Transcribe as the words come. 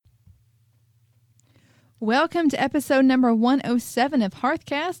Welcome to episode number 107 of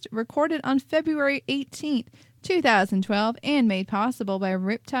Hearthcast, recorded on February 18th, 2012, and made possible by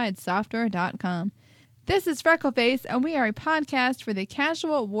RiptideSoftware.com. This is Freckleface, and we are a podcast for the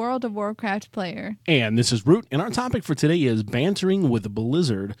casual World of Warcraft player. And this is Root, and our topic for today is bantering with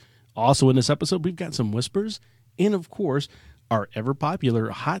Blizzard. Also in this episode, we've got some whispers, and of course, our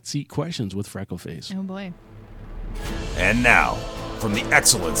ever-popular hot seat questions with Freckleface. Oh boy. And now, from the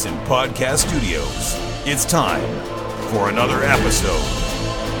Excellence in Podcast Studios, it's time for another episode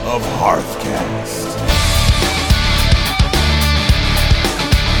of Hearthcast.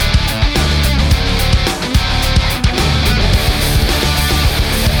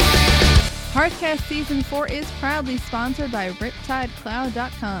 Hearthcast Season 4 is proudly sponsored by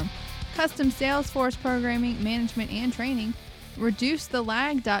RiptideCloud.com. Custom Salesforce programming, management, and training.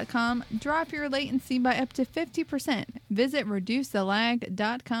 ReduceTheLag.com. Drop your latency by up to 50%. Visit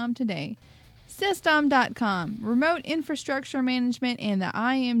ReduceTheLag.com today. System.com. Remote Infrastructure Management and the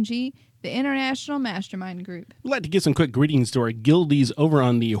IMG, the International Mastermind Group. We'd like to give some quick greetings to our guildies over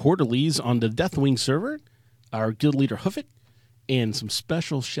on the Horderlies on the Deathwing server, our guild leader Hoofit, and some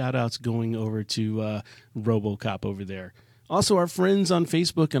special shout-outs going over to RoboCop over there. Also, our friends on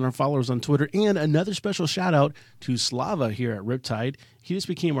Facebook and our followers on Twitter, and another special shout-out to Slava here at Riptide. He just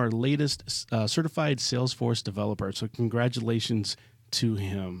became our latest certified Salesforce developer, so congratulations to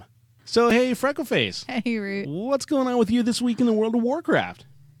him. So, hey, Freckleface. Hey, Root. What's going on with you this week in the World of Warcraft?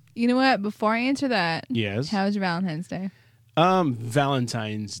 You know what? Before I answer that, Yes. how was your Valentine's Day?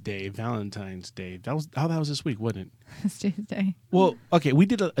 Valentine's Day. That was this week, wasn't it? It's Tuesday. Well, okay, we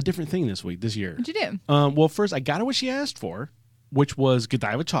did a different thing this year. What'd you do? Well, first, I got her what she asked for, which was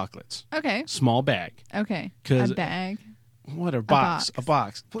Godiva chocolates. Okay. Small bag. Okay. 'Cause- A bag. What, a box.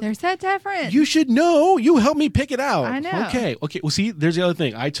 They're so different. You should know. You helped me pick it out. I know. Okay. Well, see, there's the other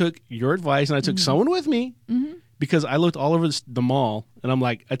thing. I took your advice, and I took someone with me because I looked all over the mall, and I'm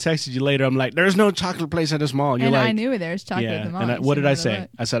like, I texted you later. I'm like, there's no chocolate place at this mall. And you're and like, I knew there was chocolate yeah. at the mall. And what did I say?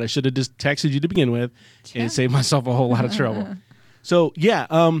 I said I should have just texted you to begin with Yeah. and saved myself a whole lot of trouble. So, yeah,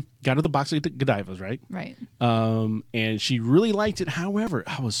 got her the box of Godivas, right? Right. And she really liked it. However,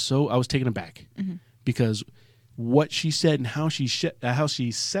 I was taken aback because what she said and how she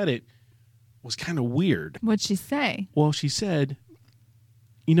said it was kind of weird. What'd she say? Well, she said,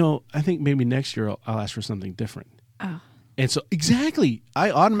 I think maybe next year I'll ask for something different. Oh. And so, exactly, I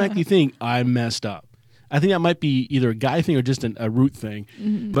automatically think I messed up. I think that might be either a guy thing or just a Root thing.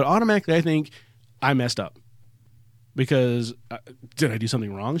 But automatically, I think I messed up. Because did I do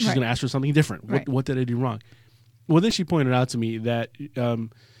something wrong? She's going to ask for something different. Right. What did I do wrong? Well, then she pointed out to me that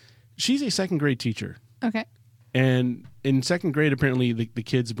she's a second grade teacher. Okay. And in second grade, apparently, the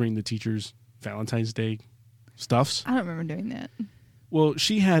kids bring the teachers Valentine's Day stuffs. I don't remember doing that. Well,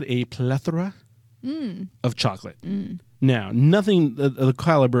 she had a plethora of chocolate. Now, nothing the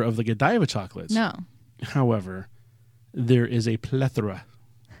caliber of the Godiva chocolates. No. However, there is a plethora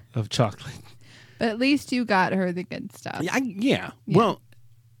of chocolate. But at least you got her the good stuff. Yeah. Well,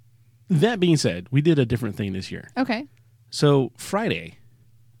 that being said, we did a different thing this year. Okay. So Friday,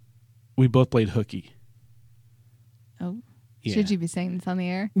 we both played hooky. Oh. Yeah. Should you be saying this on the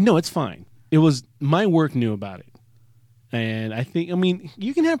air? No, it's fine. It was my work knew about it. And I mean,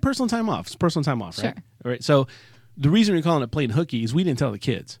 you can have personal time off. It's personal time off, right? Sure. All right. So the reason we're calling it playing hooky is we didn't tell the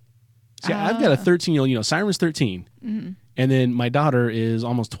kids. See, I've got a 13-year-old, Siren's 13, and then my daughter is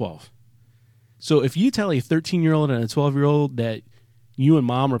almost 12. So if you tell a 13-year-old and a 12-year-old that you and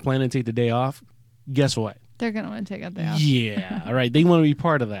mom are planning to take the day off, guess what? They're going to want to take out the house. Yeah, all right. They want to be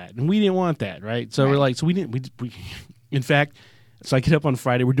part of that, and we didn't want that, right? So we're like, so we didn't. We in fact, so I get up on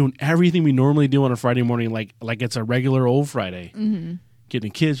Friday. We're doing everything we normally do on a Friday morning, like it's a regular old Friday. Getting the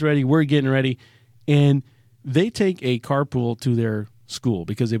kids ready, we're getting ready, and they take a carpool to their school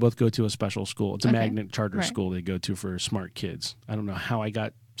because they both go to a special school. It's a magnet charter school they go to for smart kids. I don't know how I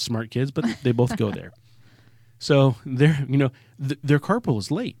got smart kids, but they both go there. So their carpool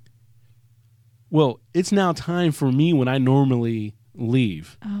is late. Well, it's now time for me when I normally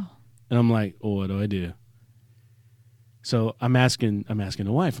leave. Oh. And I'm like, what do I do? So I'm asking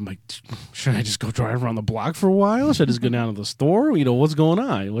the wife, I'm like, should I just go drive around the block for a while? Should I just go down to the store? What's going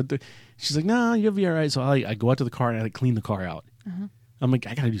on? She's like, no, you'll be all right. So I go out to the car and I clean the car out. I'm like,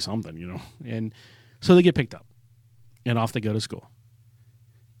 I got to do something, And so they get picked up and off they go to school.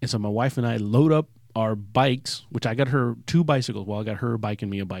 And so my wife and I load up our bikes, which I got her 2 bicycles. Well, I got her a bike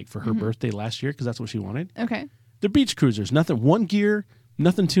and me a bike for her birthday last year because that's what she wanted. Okay. They're beach cruisers. Nothing, one gear,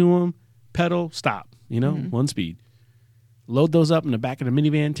 nothing to them, pedal, stop, one speed. Load those up in the back of the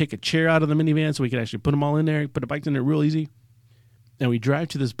minivan, take a chair out of the minivan so we could actually put them all in there, put the bikes in there real easy. And we drive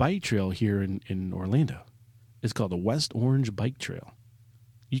to this bike trail here in Orlando. It's called the West Orange Bike Trail.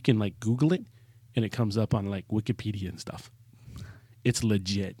 You can like Google it, and it comes up on like Wikipedia and stuff. It's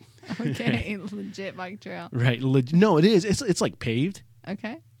legit. Okay, legit bike trail. Right. No, it is. It's like paved.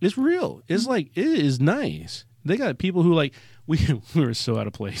 Okay. It's real. It's like, it is nice. They got people who like, we were so out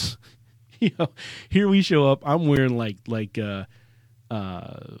of place. Here we show up. I'm wearing like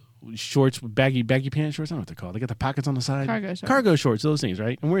shorts, baggy pants shorts. I don't know what they're called. They got the pockets on the side. Cargo shorts. Those things,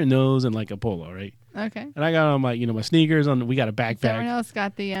 right? I'm wearing those and like a polo, right? Okay. And I got on my, my sneakers on. We got a backpack. Everyone else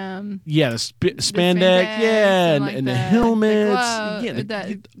got the spandex, and the helmets,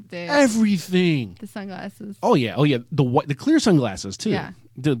 everything. The sunglasses. Oh yeah, the clear sunglasses too. Yeah.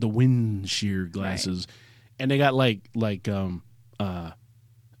 The wind shear glasses, and they got like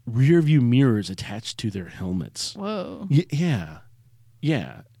rear view mirrors attached to their helmets. Whoa. Yeah.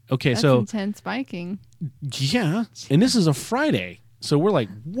 Okay, That's so intense biking. Yeah, and this is a Friday, so we're like,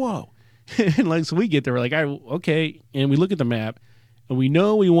 whoa, and like so we get there, we're like, okay, and we look at the map, and we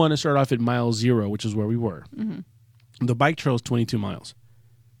know we want to start off at mile 0, which is where we were. Mm-hmm. The bike trail is 22 miles.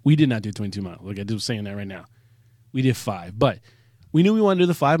 We did not do 22 miles. Like I was saying that right now, we did 5, but we knew we wanted to do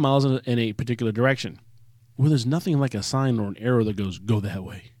the 5 miles in a particular direction. Well, there's nothing like a sign or an arrow that goes, go that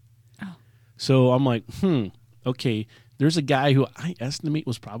way. Oh. So I'm like, okay. There's a guy who I estimate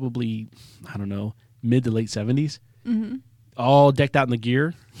was probably, I don't know, mid to late 70s, all decked out in the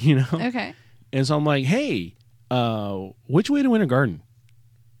gear, Okay. And so I'm like, hey, which way to Winter Garden?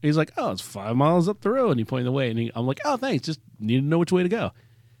 He's like, oh, it's 5 miles up the road. And he pointed the way. And I'm like, oh, thanks. Just need to know which way to go.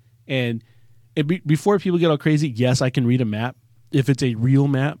 And before people get all crazy, yes, I can read a map if it's a real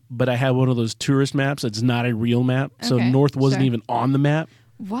map, but I have one of those tourist maps that's not a real map. So North wasn't even on the map.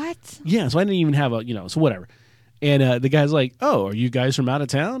 What? Yeah, so I didn't even have so whatever. And the guy's like, oh, are you guys from out of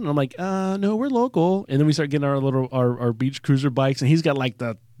town? And I'm like, no, we're local. And then we start getting our beach cruiser bikes. And he's got like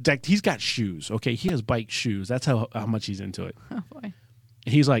he's got shoes. Okay, he has bike shoes. That's how much he's into it. Oh, boy.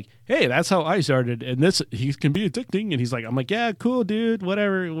 And he's like, hey, that's how I started. And he can be addicting. And he's like, I'm like, yeah, cool, dude,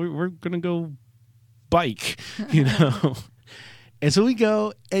 whatever. We're going to go bike, And so we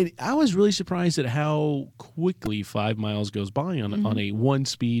go, and I was really surprised at how quickly 5 miles goes by on a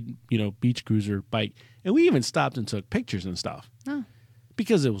 1-speed, beach cruiser bike. And we even stopped and took pictures and stuff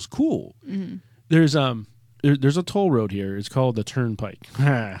because it was cool. Mm-hmm. There's a toll road here. It's called the Turnpike.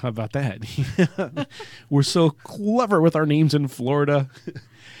 How about that? We're so clever with our names in Florida.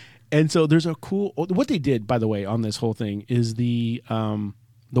 And so there's a cool. What they did, by the way, on this whole thing is the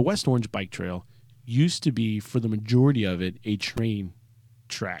West Orange Bike Trail used to be, for the majority of it, a train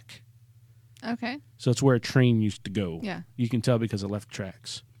track. Okay. So it's where a train used to go. Yeah. You can tell because it left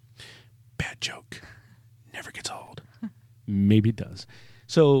tracks. Bad joke. Never gets old. Maybe it does.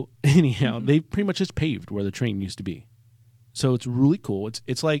 So anyhow, they pretty much just paved where the train used to be. So it's really cool.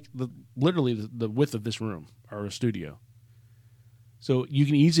 It's like literally the width of this room or a studio. So you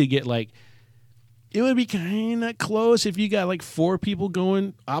can easily get it would be kind of close if you got like 4 people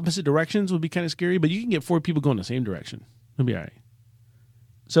going opposite directions. Would be kind of scary, but you can get 4 people going the same direction. It'll be all right.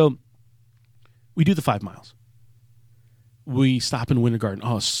 So we do the 5 miles. We stop in Winter Garden.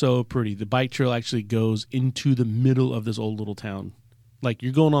 Oh, so pretty. The bike trail actually goes into the middle of this old little town. Like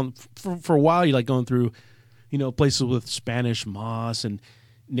you're going on for a while. You're like going through, places with Spanish moss and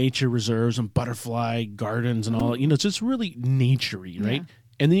nature reserves and butterfly gardens and all. It's just really naturey, right? Yeah.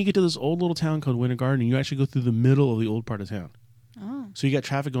 And then you get to this old little town called Winter Garden, and you actually go through the middle of the old part of town. Oh. So you got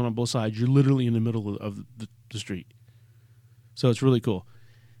traffic going on both sides. You're literally in the middle of the street. So it's really cool.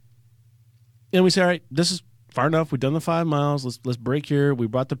 And we say, all right, this is far enough. We've done the 5 miles. Let's break here. We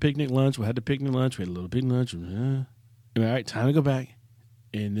brought the picnic lunch. We had the picnic lunch. We had a little picnic lunch. And all right, time to go back.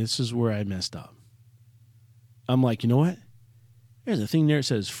 And this is where I messed up. I'm like, you know what? There's a thing there that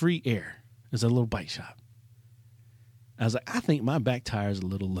says free air. There's a little bike shop. I was like, I think my back tire is a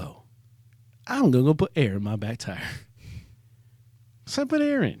little low. I'm going to go put air in my back tire. So I put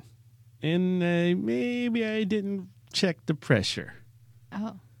air in. And maybe I didn't check the pressure.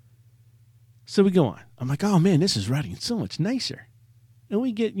 Oh. So we go on. I'm like, oh, man, this is riding so much nicer. And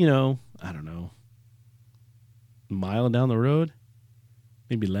we get, I don't know, a mile down the road,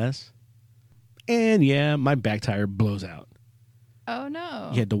 maybe less. And, yeah, my back tire blows out. Oh, no.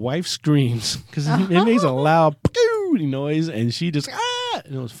 Yeah, the wife screams because it makes a loud noise, and she just,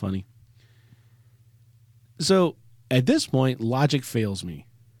 and it was funny. So at this point, logic fails me.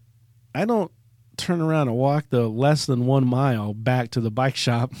 I don't turn around and walk the less than 1 mile back to the bike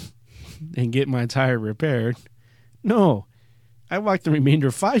shop and get my tire repaired. No, I walked the remainder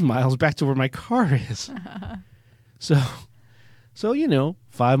of 5 miles back to where my car is. So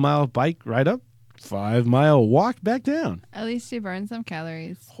 5 mile bike ride up, 5-mile walk back down. At least you burned some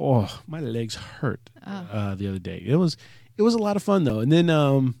calories. Oh, my legs hurt the other day. It was a lot of fun though. And then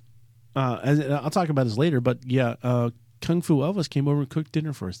I'll talk about this later. But yeah, Kung Fu Elvis came over and cooked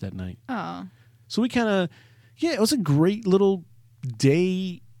dinner for us that night. Oh, so we kind of it was a great little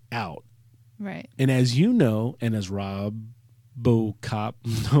day out. right. And as you know, and as Rob Cop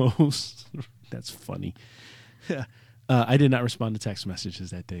knows, that's funny. I did not respond to text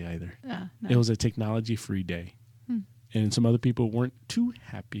messages that day either. No. It was a technology-free day. And some other people weren't too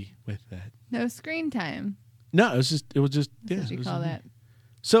happy with that. No screen time. No, it was just That's yeah. what you it was call that.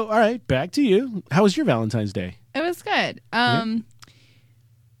 So, all right, back to you. How was your Valentine's Day? It was good.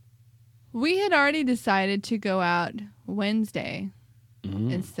 We had already decided to go out Wednesday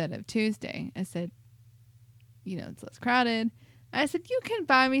instead of Tuesday. I said, it's less crowded. I said, you can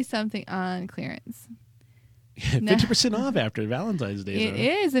buy me something on clearance. 50% off after Valentine's Day. It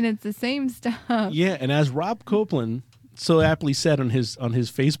is, and it's the same stuff. Yeah, and as Rob Copeland so aptly said on his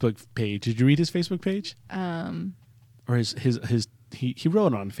Facebook page, did you read his Facebook page? Or he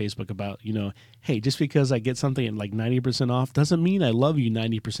wrote on Facebook about, hey, just because I get something at like 90% off doesn't mean I love you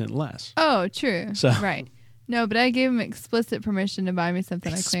 90% less. Oh, true. So, right. No, but I gave him explicit permission to buy me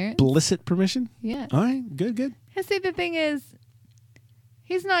something on clearance. Explicit permission? Yeah. All right, good. And see, the thing is,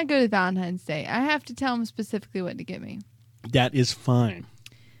 he's not good at Valentine's Day. I have to tell him specifically what to get me. That is fine.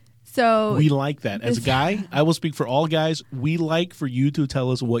 So we like that. As a guy, I will speak for all guys. We like for you to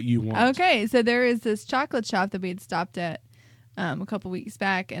tell us what you want. Okay, so there is this chocolate shop that we had stopped at a couple weeks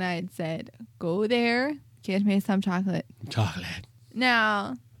back, and I had said, go there, get me some chocolate. Chocolate.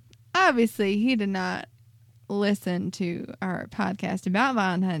 Now, obviously, he did not listen to our podcast about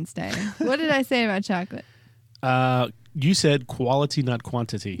Valentine's Day. What did I say about chocolate? You said quality, not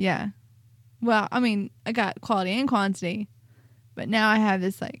quantity. Yeah. Well, I mean, I got quality and quantity, but now I have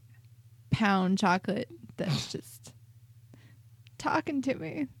this like pound chocolate that's just talking to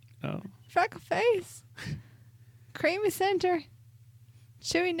me. Oh. Freckle face, creamy center,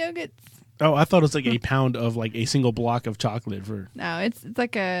 chewy nuggets. Oh, I thought it was like a pound of like a single block of chocolate for. No, it's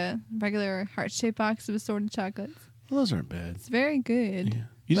like a regular heart-shaped box of assorted chocolates. Well, those aren't bad. It's very good. Yeah.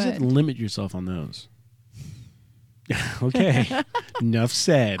 You just have to limit yourself on those. Okay. Enough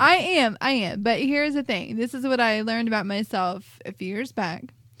said. I am. But here's the thing. This is what I learned about myself a few years back.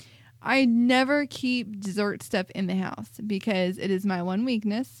 I never keep dessert stuff in the house because it is my one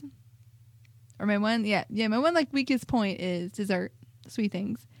weakness. Or my one like weakest point is dessert, sweet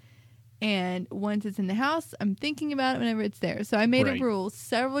things. And once it's in the house, I'm thinking about it whenever it's there. So I made a rule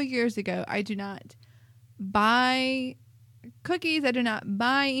several years ago. I do not buy cookies. I do not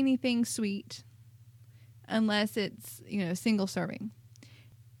buy anything sweet unless it's, single serving.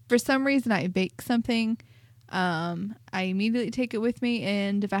 For some reason, I bake something. I immediately take it with me.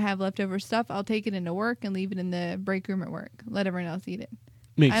 And if I have leftover stuff, I'll take it into work and leave it in the break room at work. Let everyone else eat it.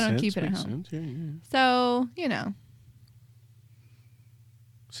 Makes I don't sense, keep it at makes home. Sense. Yeah. So,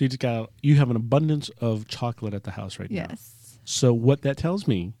 So you have an abundance of chocolate at the house right now. Yes. So what that tells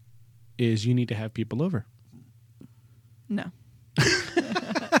me is you need to have people over. No.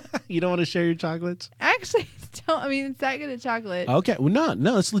 You don't want to share your chocolates? Actually, it's that good at chocolate. Okay. Well,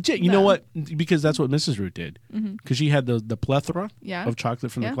 no, it's legit. You know what? Because that's what Mrs. Root did. Because she had the plethora of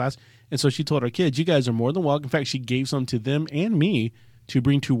chocolate from the class. And so she told her kids, you guys are more than welcome. In fact, she gave some to them and me to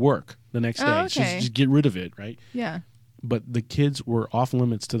bring to work the next day. Okay. Just get rid of it, right? Yeah. But the kids were off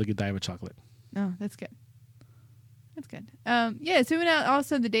limits to the Godiva chocolate. Oh, that's good. That's good. So we went out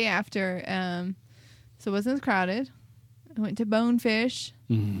also the day after. So it wasn't as crowded. I went to Bonefish.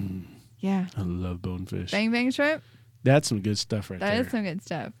 Yeah. I love Bonefish. Bang Bang Shrimp. That's some good stuff there. That is some good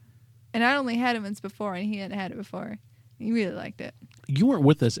stuff. And I only had it once before, and he hadn't had it before. He really liked it. You weren't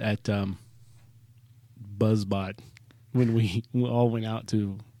with us at BuzzBot when we all went out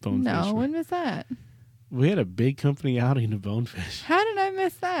to Bonefish. No, right? when was that? We had a big company outing of Bonefish. How did I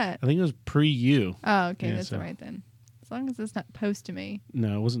miss that? I think it was pre-you. Oh, okay. Yeah, That's all right then. As long as it's not post to me.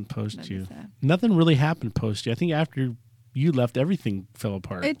 No, it wasn't post Not you. sad. Nothing really happened post you. I think after you left, everything fell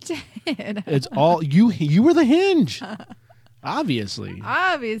apart. It did. It's all you. You were the hinge. Obviously.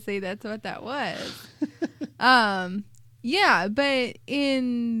 Obviously, that's what that was. Yeah, but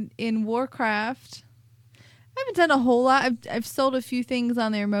in Warcraft, I haven't done a whole lot. I've sold a few things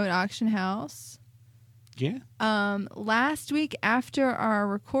on the remote auction house. Yeah. Last week after our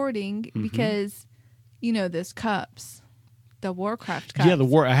recording, because those cups, the Warcraft cups.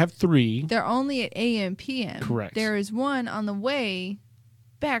 Yeah, I have 3. They're only at AM PM. Correct. There is one on the way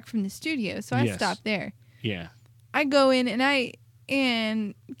back from the studio, so I stopped there. Yeah. I go in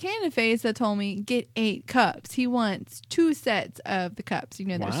and Cannon Face told me get 8 cups. He wants 2 sets of the cups.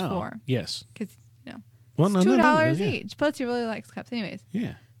 There's 4. Yes. Because Well, It's $2 yeah. each. Plus, he really likes cups, anyways.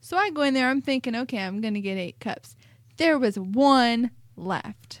 Yeah. So I go in there. I'm thinking, okay, I'm gonna get 8 cups. There was one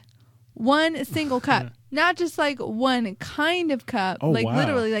left. One single cup, not just like one kind of cup. Oh, like wow.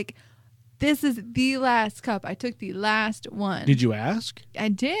 literally, like this is the last cup. I took the last one. Did you ask? I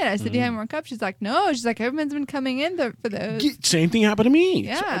did. I said, "Do you have more cups?" She's like, "No." She's like, "Everyone's been coming in for those." Same thing happened to me.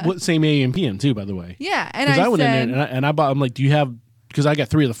 Yeah. Same AM and PM too, by the way. Yeah, and Because I went said, in there and I bought. I'm like, do you have? Because I got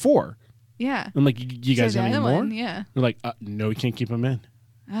 3 of the 4. "Yeah." I'm like, you guys So the have any other more? one, yeah. They're like, no, we can't keep them in.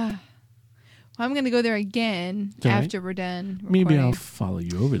 Well, I'm gonna go there again Tonight? after we're done. Maybe I'll recording. follow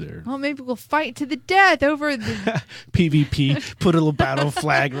you over there. Well, maybe we'll fight to the death over the PvP. Put a little battle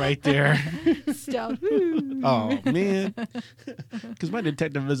flag right there. stuff. Oh man, because my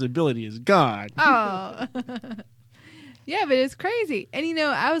detective visibility is gone. Oh. Yeah, but it's crazy. And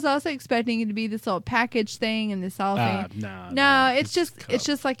I was also expecting it to be this little package thing and this all thing. No, it's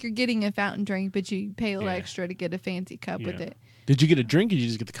just like you're getting a fountain drink, but you pay a little extra to get a fancy cup with it. Did you get a drink or did you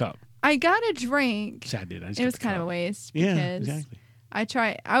just get the cup? I got a drink. See, I did. It was kind of a waste because Yeah, exactly.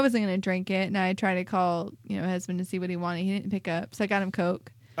 I wasn't going to drink it, and I tried to call, my husband to see what he wanted. He didn't pick up, so I got him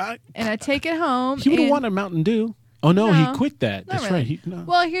Coke. And I take it home. He would have and- wanted Mountain Dew. Oh no, No, he quit that. not That's really. right.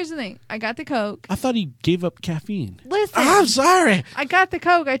 Well, here's the thing. I got the Coke. I thought he gave up caffeine. Listen. I'm sorry. I got the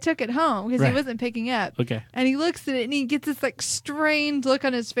Coke. I took it home because Right. he wasn't picking up. Okay. And he looks at it and he gets this like strained look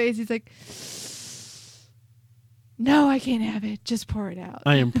on his face. He's like, "No, I can't have it. Just pour it out."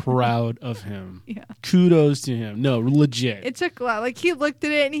 I am proud of him. Yeah. Kudos to him. No, legit. It took a lot. Like he looked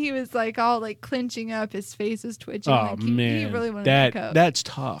at it and he was like all like clenching up. His face was twitching. Oh like, he man, really wanted the Coke. that's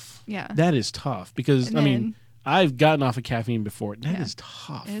tough. Yeah. That is tough because And I mean then- I've gotten off of caffeine before. That is Yeah.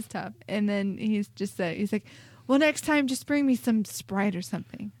 tough. It is tough. And then he's like, "Well, next time just bring me some Sprite or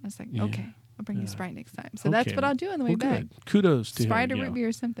something." I was like, Yeah. "Okay, I'll bring you Sprite next time." So that's Okay. what I'll do on the way Well, back. good. Kudos to Sprite him. or root beer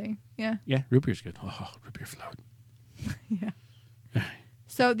or something. Yeah. Yeah, root beer's good. Oh, root beer float. Yeah.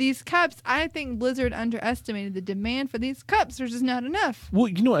 So these cups, I think Blizzard underestimated the demand for these cups. There's just not enough. Well,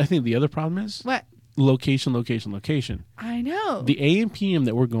 you know what I think the other problem is? What? Location. I know. The A and PM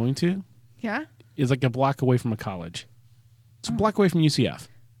that we're going to Yeah. is like a block away from a college. It's a block away from UCF.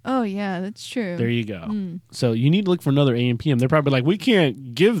 Oh yeah, that's true. There you go. So you need to look for another A and PM. They're probably like, we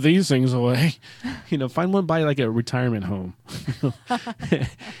can't give these things away. Find one by like a retirement home.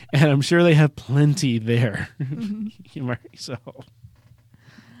 And I'm sure they have plenty there. So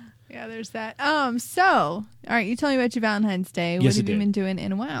Yeah, there's that. So, all right, you tell me about your Valentine's Day. Yes, What I have you did. been doing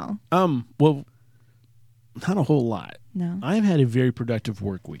in a while? well, not a whole lot. No. I've had a very productive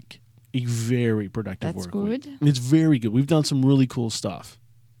work week. A very productive That's work good. week. It's very good. We've done some really cool stuff.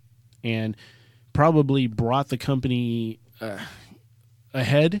 And probably brought the company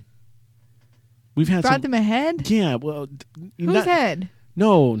ahead. We've had Brought some, them ahead? Yeah, well, Whose head?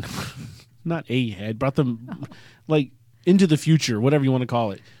 No, not a head. Brought them like into the future, whatever you want to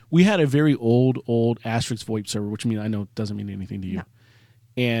call it. We had a very old Asterisk VoIP server, which I know doesn't mean anything to you. No.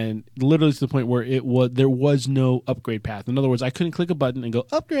 And literally to the point where there was no upgrade path. In other words, I couldn't click a button and go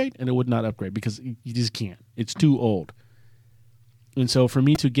upgrade, and it would not upgrade because you just can't. It's too old. And so for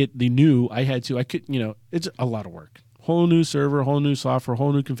me to get the new, it's a lot of work. Whole new server, whole new software,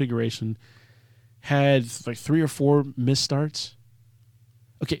 whole new configuration. Had like 3 or 4 misstarts.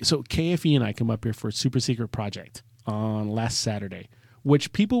 Okay, so KFE and I come up here for a super secret project on last Saturday,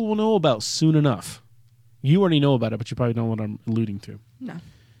 which people will know about soon enough. You already know about it, but you probably know what I'm alluding to. No.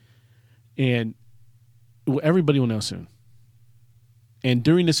 And everybody will know soon. And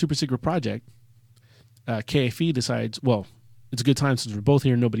during the super secret project, KFE decides, well, it's a good time since we're both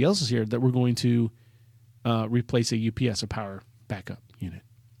here and nobody else is here, that we're going to replace a UPS, a power backup unit.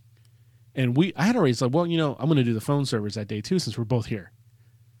 And I had already said, well, I'm going to do the phone servers that day too since we're both here.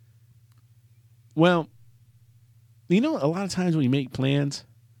 Well, a lot of times when you make plans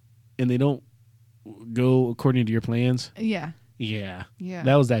and they don't go according to your plans. Yeah. Yeah. Yeah.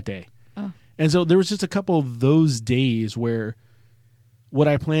 That was that day. Oh. And so there was just a couple of those days where what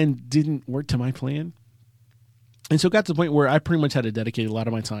I planned didn't work to my plan. And so it got to the point where I pretty much had to dedicate a lot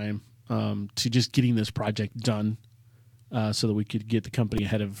of my time to just getting this project done so that we could get the company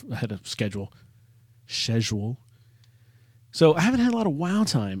ahead of schedule. So I haven't had a lot of WoW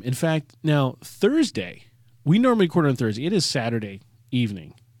time. In fact, now Thursday, we normally record on Thursday. It is Saturday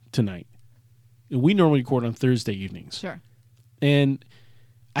evening tonight. We normally record on Thursday evenings. Sure. And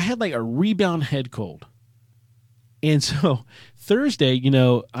I had like a rebound head cold. And so Thursday,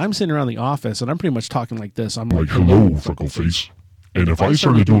 I'm sitting around the office and I'm pretty much talking like this. I'm like, hello, Freckleface. And if I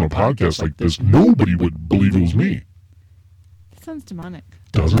started doing a podcast like this, nobody would believe it was me. That sounds demonic.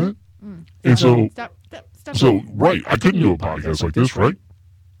 Doesn't it? And so, Stop. right, I couldn't do a podcast like this, right?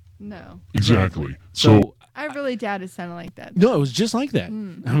 No. Exactly. So I really doubt it sounded like that. No, it was just like that. I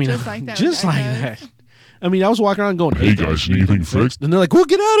mean, Just like that just with like echoes. that. I mean, I was walking around going, hey guys, need anything fixed? and they're like, "Well,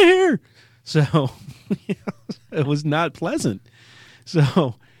 get out of here!" So it was not pleasant.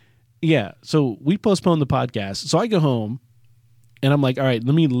 So yeah, so we postponed the podcast. So I go home, and I'm like, "All right,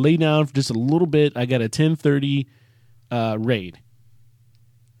 let me lay down for just a little bit." I got a 10:30 raid.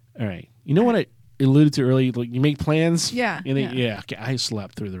 All right, you know what I alluded to earlier? Like, you make plans, Yeah, and yeah. okay, I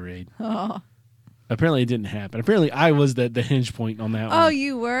slept through the raid. Oh. Apparently, it didn't happen. Apparently, I was the hinge point on that one. Oh,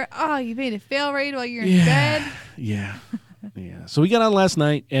 you were? Oh, you made a fail raid while you're in Yeah. bed? Yeah. Yeah. So we got on last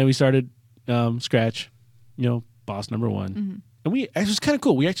night and we started Scratch, boss number one. And it was kind of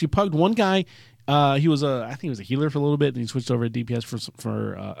cool. We actually pugged one guy. He was I think he was a healer for a little bit, and he switched over to DPS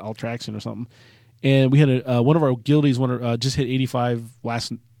for Altraxion or something. And we had one of our guildies just hit 85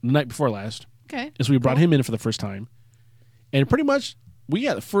 the night before last. Okay. And so we brought him in for the first time. And pretty much we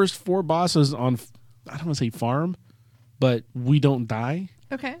got the first 4 bosses on, I don't want to say farm, but we don't die.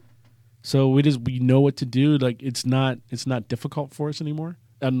 Okay. So we know what to do. Like, it's not difficult for us anymore.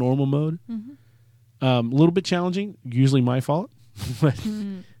 A normal mode, a little bit challenging. Usually my fault, but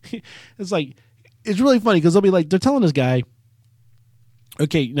it's really funny because they're telling this guy,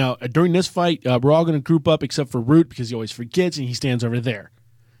 okay, now during this fight, we're all going to group up except for Root because he always forgets and he stands over there.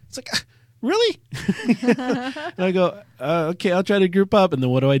 It's like, really? And I go, okay, I'll try to group up. And then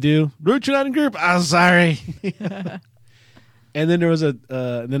what do? Root, you're not in group. I'm sorry. And then there was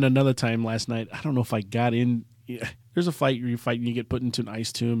then another time last night. I don't know if I got in. Yeah, there's a fight where you fight and you get put into an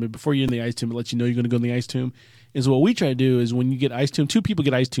ice tomb. And before you're in the ice tomb, it lets you know you're going to go in the ice tomb. And so what we try to do is when you get ice tomb, 2 people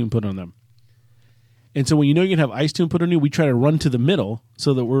get ice tomb put on them. And so when you know you're going to have ice tomb put on you, we try to run to the middle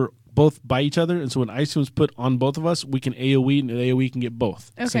so that we're both by each other. And so when ice tomb is put on both of us, we can AoE, and the AoE can get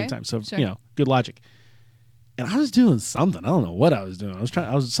both at the same time. So, sure. Good logic. And I was doing something. I don't know what I was doing.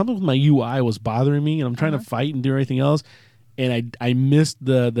 Something with my UI was bothering me, and I'm trying to fight and do everything else. And I missed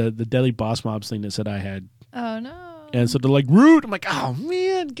the deadly boss mobs thing that said I had. Oh, no. And so they're like, Root. I'm like, oh,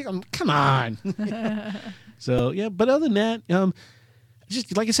 man, come on. So, yeah, but other than that,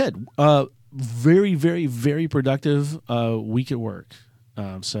 just like I said, very, very, very productive week at work.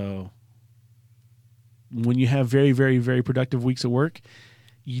 So when you have very, very, very productive weeks at work,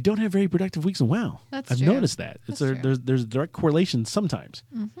 you don't have very productive weeks in WoW. That's I've true. noticed that. There's direct correlation sometimes.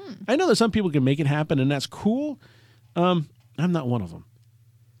 I know that some people can make it happen, and that's cool. I'm not one of them.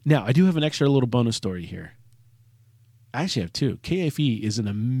 Now, I do have an extra little bonus story here. I actually have 2. KFE is an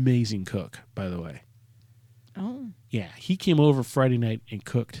amazing cook, by the way. Oh. Yeah, he came over Friday night and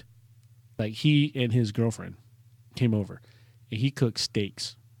cooked. Like, he and his girlfriend came over, and he cooked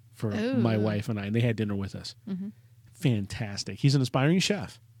steaks for my wife and I, and they had dinner with us. Fantastic. He's an aspiring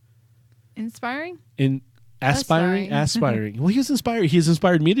chef. Inspiring? Aspiring. Well, he was inspired. He's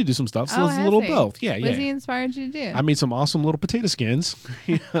inspired me to do some stuff, so it's a little both. Yeah, What has he inspired you to do? I made some awesome little potato skins,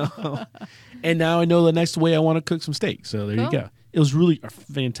 and now I know the next way I want to cook some steak. So there you go. It was really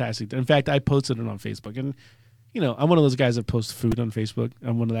fantastic. In fact, I posted it on Facebook, and I'm one of those guys that posts food on Facebook.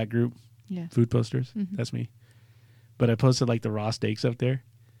 I'm one of that group, food posters. That's me. But I posted like the raw steaks up there.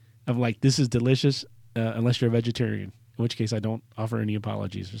 I'm like, this is delicious, unless you're a vegetarian, in which case I don't offer any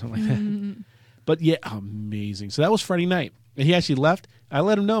apologies or something like that. But yeah, amazing. So that was Friday night. And he actually left. I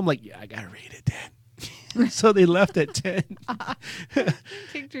let him know. I'm like, yeah, I got to raid at 10. So they left at 10.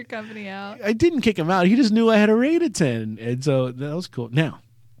 Kicked your company out. I didn't kick him out. He just knew I had a raid at 10. And so that was cool. Now,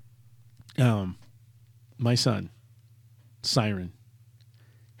 my son, Siren,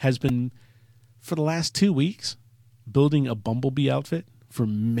 has been, for the last 2 weeks, building a Bumblebee outfit for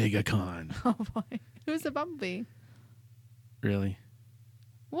MegaCon. Oh, boy. Who's the Bumblebee? Really?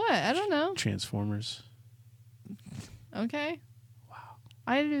 What? I don't know. Transformers. Okay. Wow.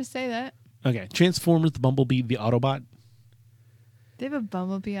 I didn't say that. Okay. Transformers, the Bumblebee, the Autobot. They have a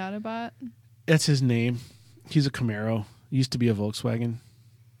Bumblebee Autobot? That's his name. He's a Camaro. He used to be a Volkswagen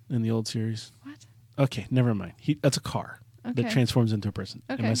in the old series. What? Okay, never mind. That's a car that transforms into a person.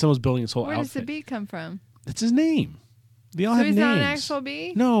 Okay. And my son was building his whole Where outfit. does the bee come from? That's his name. They all So have he's names. not an actual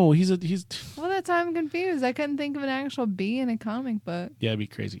bee? No, he's Well, that's why I'm confused. I couldn't think of an actual bee in a comic book. yeah, it'd be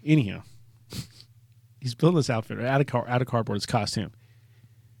crazy. Anyhow, he's building this outfit out of cardboard. It's costume.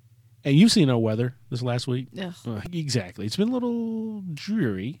 And you've seen our weather this last week. Ugh. Exactly. It's been a little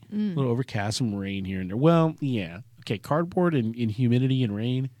dreary, a little overcast, some rain here and there. Well, yeah. Okay, cardboard and humidity and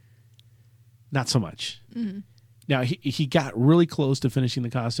rain, not so much. Now, he got really close to finishing the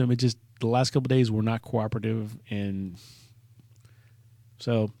costume. It just, the last couple of days were not cooperative. And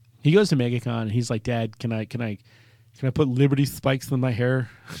so he goes to MegaCon and he's like, Dad, can I put Liberty spikes in my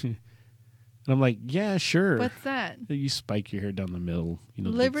hair? And I'm like, yeah, sure. What's that? You spike your hair down the middle. You know,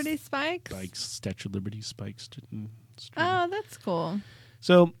 Liberty spikes? Spikes, Statue of Liberty spikes. Oh, that's cool.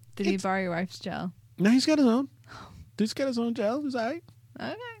 So Did he borrow your wife's gel? no, he's got his own. Dude's got his own gel. He's all right.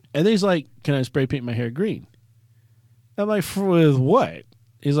 Okay. And then he's like, can I spray paint my hair green? I'm like, with what?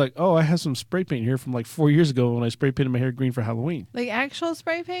 He's like, oh, I have some spray paint here from like 4 years ago when I spray painted my hair green for Halloween. Like actual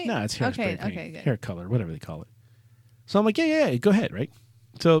spray paint? No, it's hair spray paint. Okay, good. Hair color, whatever they call it. So I'm like, yeah, go ahead, right?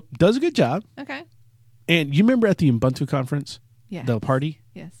 So does a good job. Okay. And you remember at the Ubuntu conference, Yeah. the party?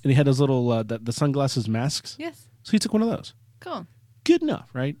 Yes. And he had those little, the sunglasses masks? Yes. So he took one of those. Cool. Good enough,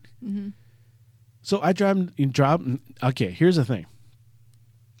 right? Mm-hmm. So I okay, here's the thing.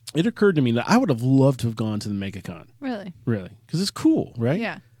 It occurred to me that I would have loved to have gone to the MegaCon. Really? Because it's cool, right?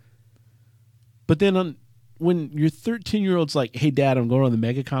 Yeah. But then when your 13-year-old's like, hey, Dad, I'm going on the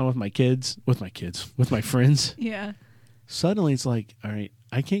MegaCon with my friends. Yeah. Suddenly it's like, all right,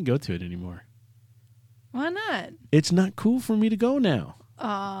 I can't go to it anymore. Why not? It's not cool for me to go now.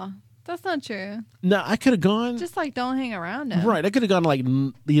 Aw, that's not true. No, I could have gone. Just like don't hang around him. Right. I could have gone like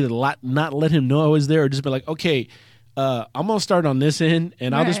either not let him know I was there or just be like, okay, I'm going to start on this end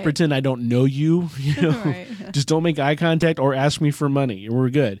and I'll just Right. pretend I don't know you. You know, Right. just don't make eye contact or ask me for money and we're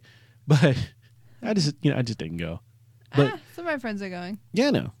good. But I just didn't go. But Some of my friends are going. yeah,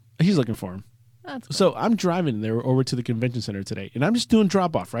 no, he's looking for him. That's cool. So I'm driving there over to the convention center today and I'm just doing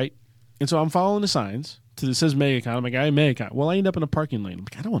drop off, right? And so I'm following the signs that says MegaCon. I'm like, I MegaCon. Well, I end up in a parking lane. I'm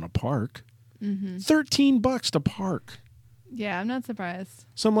like, I don't want to park. Mm-hmm. $13 to park. Yeah, I'm not surprised.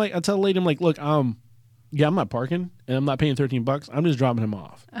 So I'm like, I tell the lady, I'm like, look, I'm not parking and I'm not paying $13. I'm just dropping him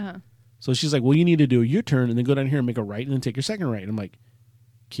off. Uh-huh. So she's like, well, you need to do a U-turn and then go down here and make a right and then take your second right. And I'm like,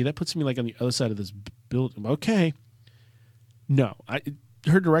 okay, that puts me like on the other side of this building. Okay. No,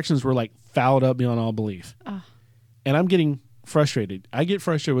 her directions were like fouled up beyond all belief. Oh. And I'm getting frustrated. I get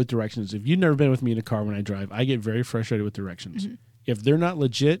frustrated with directions. If you've never been with me in a car when I drive, I get very frustrated with directions. Mm-hmm. If they're not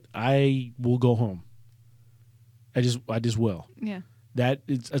legit, I will go home. I just will. Yeah.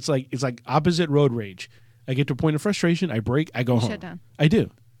 It's like opposite road rage. I get to a point of frustration, I brake, I go home. Shut down. I do.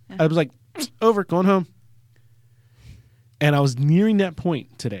 Yeah. I was like, over, going home. And I was nearing that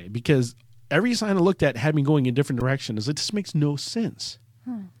point today because every sign I looked at had me going in different directions. It just makes no sense.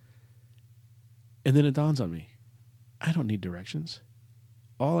 Huh. And then it dawns on me, I don't need directions.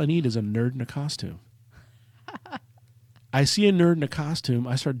 All I need is a nerd in a costume. I see a nerd in a costume.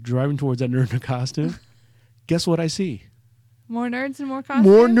 I start driving towards that nerd in a costume. Guess what I see? More nerds and more costumes?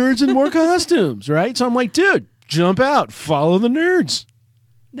 More nerds and more costumes, right? So I'm like, dude, jump out. Follow the nerds.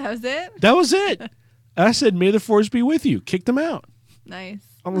 That was it? That was it. I said, may the force be with you. Kicked them out Nice.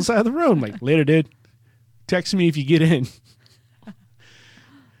 on the side of the road. I'm like, later, dude. Text me if you get in.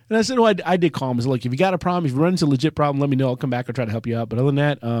 And I said, well, I did call him. I said, look, if you got a problem, if you run into a legit problem, let me know. I'll come back. I'll try to help you out. But other than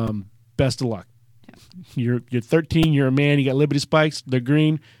that, best of luck. Yeah. You're 13. You're a man. You got Liberty spikes. They're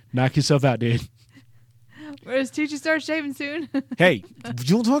green. Knock yourself out, dude. Where does Tucci start shaving soon? Hey, you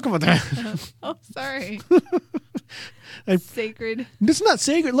don't talk about that. Oh, sorry. I- Sacred. It's not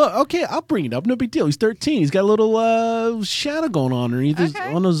sacred. Look, okay, I'll bring it up. No big deal. He's 13. He's got a little shadow going on underneath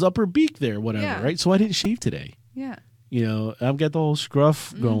Okay. on his upper beak there, whatever, Yeah. right? So I didn't shave today. Yeah. You know, I've got the whole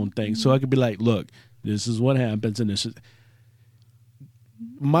scruff going thing. So I could be like, look, this is what happens. And this is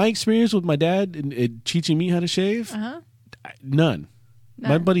my experience with my dad in teaching me how to shave. Uh-huh. None. My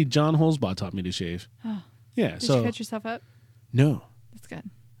None. buddy John Holzbaugh taught me to shave. Oh. Yeah. Did so you cut yourself up? no, That's good.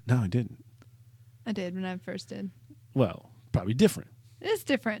 I didn't. I did when I first did. Well, probably different. It's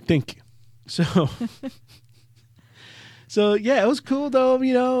different. Thank you. So, so yeah, it was cool though.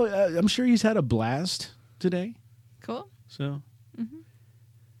 You know, I'm sure he's had a blast today. Cool. So, Mm-hmm.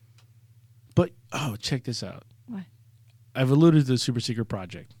 but check this out. What? I've alluded to the super secret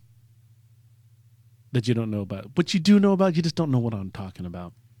project that you don't know about, but you do know about. You just don't know what I'm talking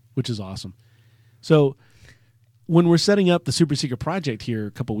about, which is awesome. So, when we're setting up the super secret project here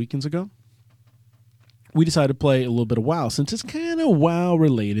a couple weekends ago, we decided to play a little bit of WoW since it's kind of WoW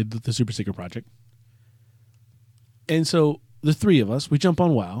related to the super secret project. And so the three of us, we jump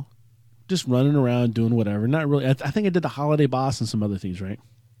on WoW, just running around doing whatever. Not really. I think I did the holiday boss and some other things, right?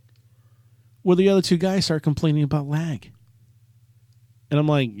 Well, the other two guys start complaining about lag. And I'm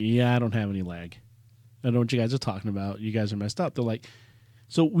like, yeah, I don't have any lag. I don't know what you guys are talking about. You guys are messed up. They're like,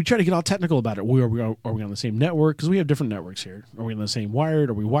 so we try to get all technical about it. Are we on the same network? Because we have different networks here. Are we on the same wired?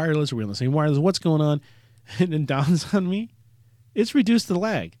 Are we wireless? Are we on the same wireless? What's going on? And then dawns on me, it's reduced the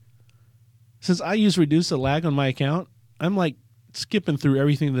lag. Since I use reduce the lag on my account, I'm like skipping through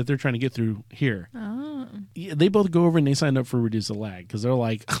everything that they're trying to get through here. Oh. Yeah, they both go over and they sign up for reduce the lag because they're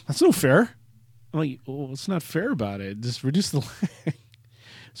like, that's no fair. I'm like, well, it's not fair about it. Just reduce the lag.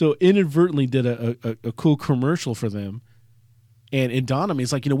 So inadvertently did a cool commercial for them. And it dawned on me,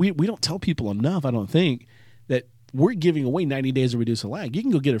 it's like, we don't tell people enough, I don't think, that we're giving away 90 days to reduce a lag. You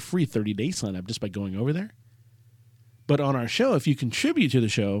can go get a free 30-day sign up just by going over there. But on our show, if you contribute to the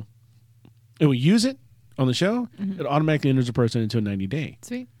show and we use it on the show, it automatically enters a person into a 90-day.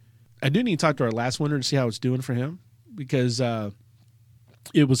 Sweet. I do need to talk to our last winner to see how it's doing for him, because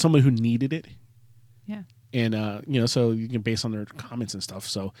it was someone who needed it. Yeah. And, so you can base on their comments and stuff.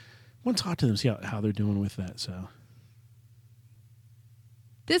 So I want to talk to them, see how they're doing with that. So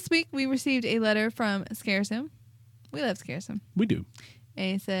This week, we received a letter from Scaresome. We love Scaresome. we do.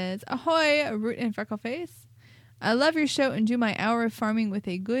 And he says, "Ahoy, Root and Freckleface. I love your show and do my hour of farming with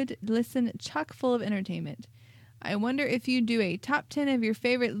a good listen chock full of entertainment. I wonder if you do a top 10 of your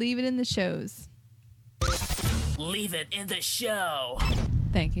favorite Leave It in the shows." Leave it in the show.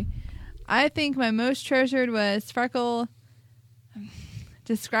 Thank you. I think my most treasured was Freckle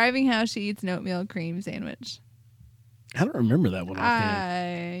describing how she eats an oatmeal cream sandwich. I don't remember that one offhand.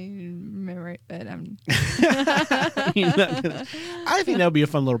 I remember it, but I'm... I think that would be a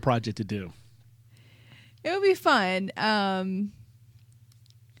fun little project to do. It would be fun.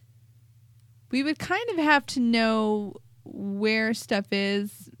 We would kind of have to know where stuff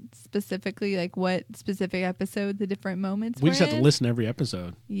is specifically, like what specific episode the different moments We were just have to in. listen to every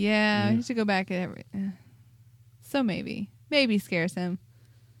episode. Yeah, we should go back at every... So maybe Scaresome.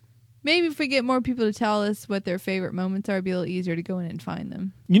 Maybe if we get more people to tell us what their favorite moments are, it'd be a little easier to go in and find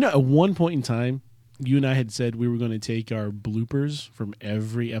them. At one point in time, you and I had said we were going to take our bloopers from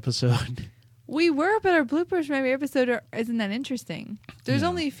every episode. We were, but our bloopers from every episode isn't that interesting. There's No.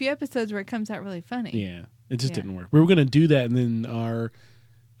 only a few episodes where it comes out really funny. Yeah, it just Yeah. didn't work. We were going to do that, and then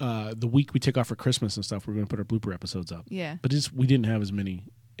the week we took off for Christmas and stuff, we were going to put our blooper episodes up. Yeah. But we didn't have as many.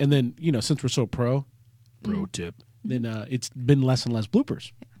 And then, since we're so pro tip, then it's been less and less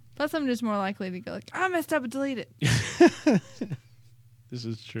bloopers. Plus, I'm just more likely to go like, I messed up and delete it. This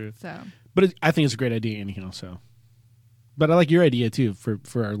is true. So, But I think it's a great idea anyhow, so. But I like your idea, too, for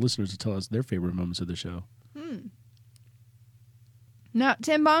our listeners to tell us their favorite moments of the show. now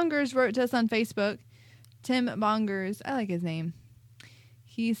Tim Bongers wrote to us on Facebook. Tim Bongers, I like his name.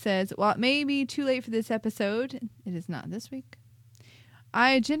 He says, "While it may be too late for this episode, it is not this week.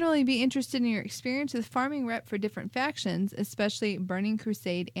 I generally be interested in your experience with farming rep for different factions, especially Burning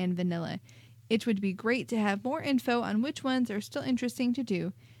Crusade and Vanilla. It would be great to have more info on which ones are still interesting to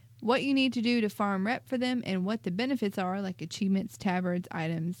do, what you need to do to farm rep for them, and what the benefits are, like achievements, tabards,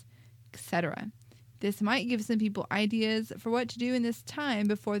 items, etc. This might give some people ideas for what to do in this time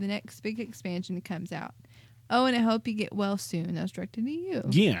before the next big expansion comes out. Oh, and I hope you get well soon." That was directed to you.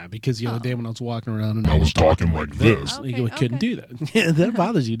 Yeah, because the other day when I was walking around and I was talking like this. Okay, you couldn't okay. do that. Yeah, that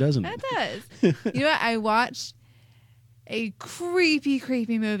bothers you, doesn't it? That does. You know what? I watched a creepy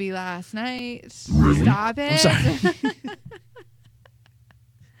movie last night. Really? Stop it. I'm sorry.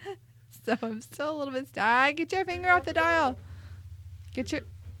 So I'm still a little bit stuck. Get your finger off the dial. Get your...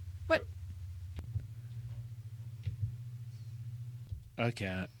 What?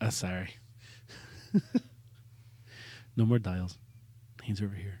 Okay, sorry. No more dials. Hands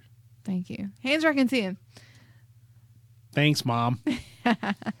over here. Thank you. Hands where I can see him. Thanks, Mom.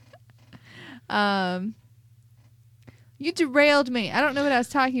 You derailed me. I don't know what I was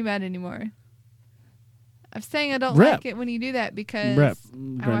talking about anymore. I'm saying I don't Rep. like it when you do that because Rep.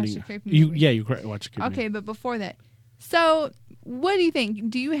 I watched a creepy movie. You watch a creepy Okay, but before that. So, what do you think?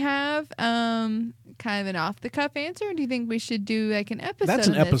 Do you have kind of an off-the-cuff answer, or do you think we should do like an episode That's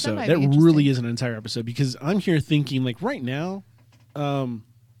an of this? episode. might That be really interesting. is an entire episode, because I'm here thinking, like, right now,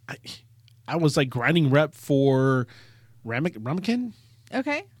 I was, like, grinding rep for Ramekin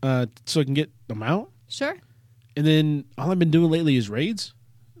Okay, so I can get the mount. sure. And then all I've been doing lately is raids.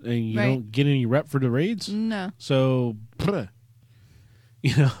 And you Right. don't get any rep for the raids. No. So,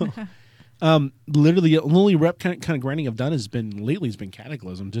 literally the only rep kind of grinding I've done has been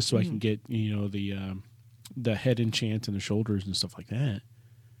Cataclysm, just so I can get the head enchant and the shoulders and stuff like that.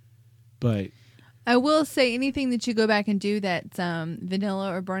 But I will say anything that you go back and do that's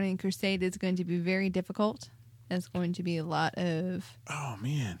vanilla or Burning Crusade is going to be very difficult. It's going to be a lot of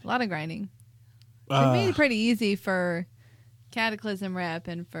grinding. They made it pretty easy for Cataclysm rep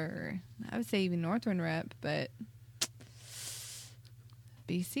and for, I would say, even Northwind rep, but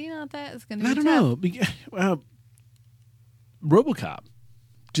BC not that. It's going to be I don't know. RoboCop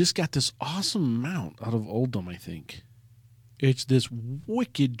just got this awesome mount out of Oldham, I think. It's this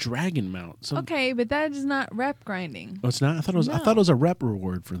wicked dragon mount. Okay, but that is not rep grinding. Oh, it's not? I thought it was a rep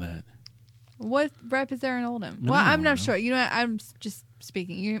reward for that. What rep is there in Oldham? No, Well, I I'm don't not know. sure. You know what? I'm just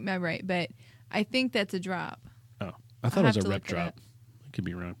speaking. You're right, but I think that's a drop. Oh, I thought it was have a to rep look it drop. up. Could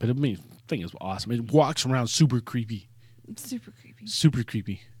be wrong, but I mean, the thing is awesome. It walks around super creepy. Super creepy. Super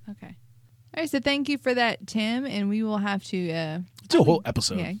creepy. Okay. All right, so thank you for that, Tim, and we will have to Do a whole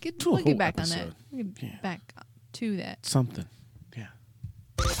episode. Yeah, Do a we'll get whole back episode. on that. We'll get Yeah. back to that. Something. Yeah.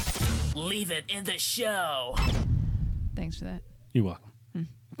 Leave it in the show. Thanks for that. You're welcome.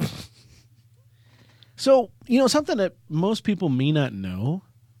 So, something that most people may not know,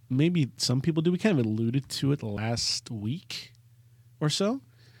 maybe some people do, we kind of alluded to it last week or so.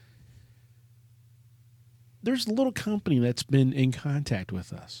 There's a little company that's been in contact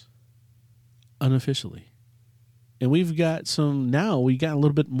with us unofficially. And we got a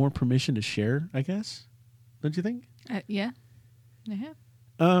little bit more permission to share, I guess. Don't you think? Yeah, I have.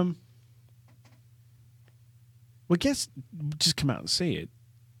 Well, I guess just come out and say it.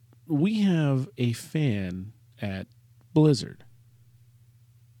 We have a fan at Blizzard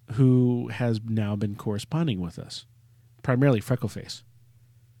who has now been corresponding with us, primarily Freckleface,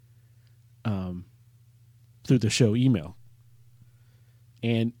 through the show email,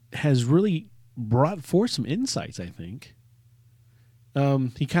 and has really brought forth some insights, I think.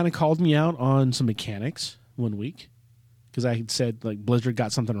 He kind of called me out on some mechanics one week because I had said, like, Blizzard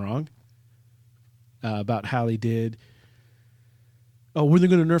got something wrong about how they did. Oh, were they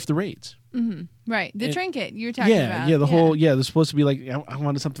going to nerf the raids? Mm-hmm. Right. The trinket you're talking about. Yeah, they're supposed to be like, I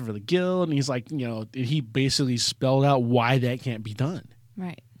wanted something for the guild. And he's like, he basically spelled out why that can't be done.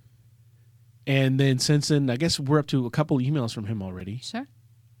 Right. And then since then, I guess we're up to a couple emails from him already. Sure.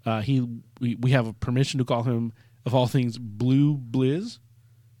 We have a permission to call him, of all things, Blue Blizz.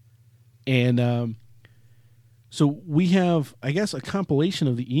 And so we have, I guess, a compilation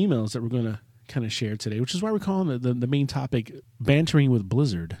of the emails that we're going to kind of share today, which is why we're calling the main topic Bantering with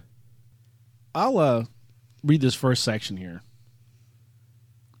Blizzard. I'll read this first section here.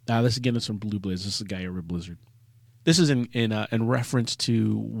 This again is from Blue Blizz. This is a guy over at Blizzard. This is in reference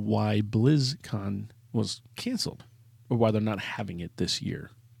to why BlizzCon was canceled, or why they're not having it this year.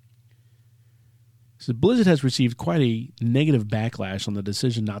 So Blizzard has received quite a negative backlash on the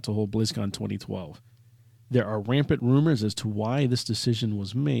decision not to hold BlizzCon 2012. There are rampant rumors as to why this decision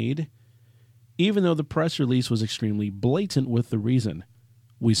was made, even though the press release was extremely blatant with the reason.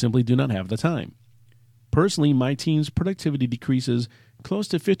 We simply do not have the time. Personally, my team's productivity decreases close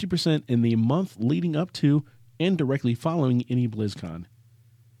to 50% in the month leading up to and directly following any BlizzCon.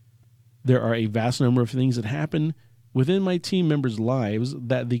 There are a vast number of things that happen within my team members' lives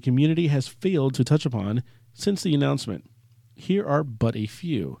that the community has failed to touch upon since the announcement. Here are but a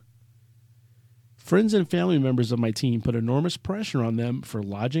few. Friends and family members of my team put enormous pressure on them for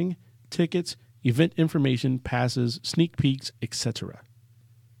lodging, tickets, event information, passes, sneak peeks, etc.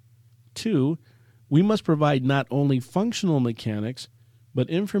 2, we must provide not only functional mechanics, but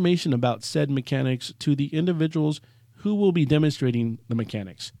information about said mechanics to the individuals who will be demonstrating the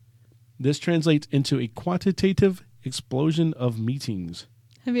mechanics. This translates into a quantitative explosion of meetings.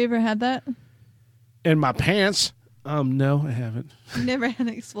 Have you ever had that? In my pants? No, I haven't. You never had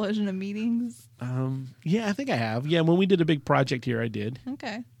an explosion of meetings? Yeah, I think I have. Yeah, when we did a big project here, I did.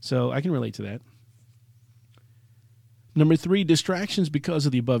 Okay. So I can relate to that. Number 3, distractions because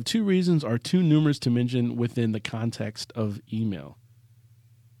of the above 2 reasons are too numerous to mention within the context of email.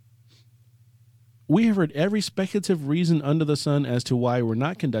 We have heard every speculative reason under the sun as to why we're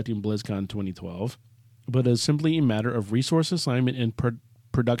not conducting BlizzCon 2012, but it's simply a matter of resource assignment and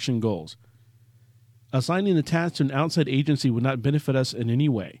production goals. Assigning the task to an outside agency would not benefit us in any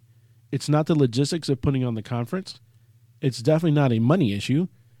way. It's not the logistics of putting on the conference. It's definitely not a money issue,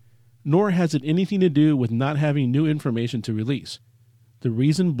 nor has it anything to do with not having new information to release. The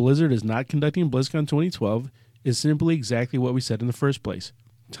reason Blizzard is not conducting BlizzCon 2012 is simply exactly what we said in the first place: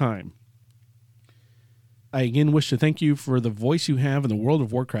 time. I again wish to thank you for the voice you have in the World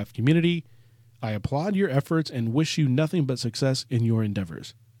of Warcraft community. I applaud your efforts and wish you nothing but success in your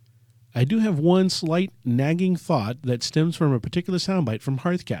endeavors. I do have one slight nagging thought that stems from a particular soundbite from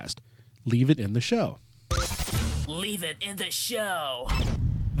Hearthcast. Leave it in the show. Leave it in the show.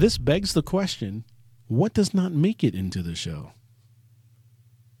 This begs the question, what does not make it into the show?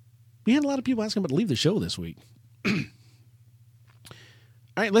 We had a lot of people asking about to leave the show this week. All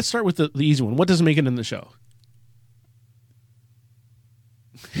right, let's start with the easy one. What doesn't make it in the show?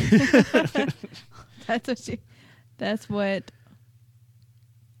 That's what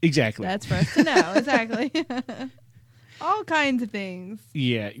Exactly. That's for us to know. Exactly. All kinds of things.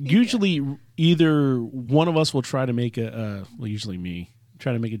 Yeah. Usually either one of us will try to make usually me,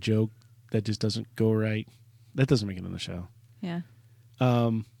 try to make a joke that just doesn't go right. That doesn't make it on the show. Yeah.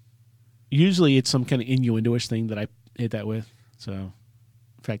 Usually it's some kind of innuendo-ish thing that I hit that with. So,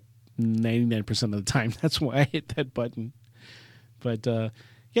 in fact, 99% of the time, that's why I hit that button. But yeah,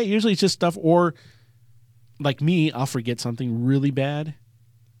 usually it's just stuff, or like me, I'll forget something really bad,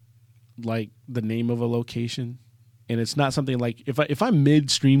 like the name of a location. And it's not something like, if I'm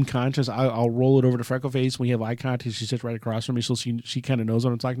midstream conscious, I'll roll it over to Freckleface when we have eye contact. She sits right across from me, so she kind of knows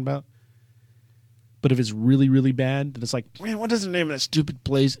what I'm talking about. But if it's really, really bad, then it's like, man, what is the name of that stupid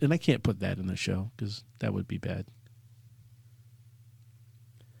place? And I can't put that in the show because that would be bad.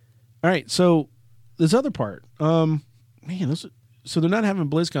 All right, so this other part, so they're not having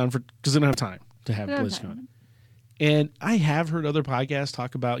BlizzCon because they don't have time to have BlizzCon. And I have heard other podcasts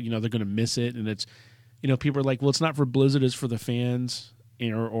talk about, they're going to miss it, and it's, people are like, well, it's not for Blizzard, it's for the fans,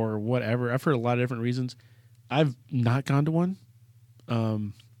 or whatever. I've heard a lot of different reasons. I've not gone to one.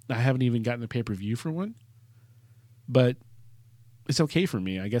 I haven't even gotten a pay-per-view for one. But it's okay for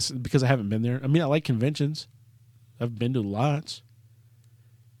me, I guess, because I haven't been there. I mean, I like conventions. I've been to lots.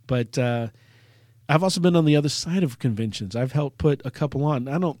 But I've also been on the other side of conventions. I've helped put a couple on.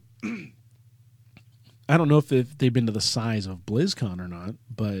 I don't know if they've been to the size of BlizzCon or not,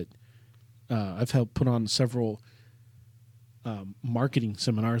 but I've helped put on several marketing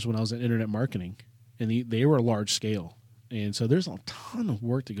seminars when I was in internet marketing, and they were large scale. And so there's a ton of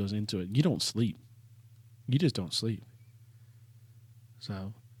work that goes into it. You don't sleep. You just don't sleep.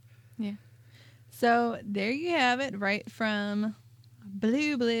 So. Yeah. So there you have it, right from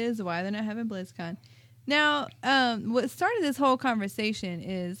Blue Blizz, why they're not having BlizzCon. Now, what started this whole conversation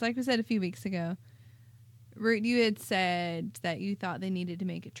is, like we said a few weeks ago, Root, you had said that you thought they needed to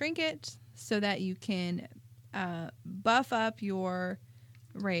make a trinket so that you can buff up your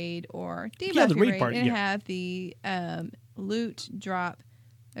raid or debuff your raid part, and have the loot drop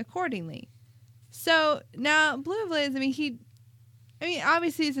accordingly. So now Blue Blizz,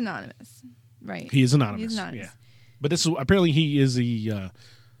 obviously he's anonymous, right? He is anonymous. Yeah. But this is apparently he is I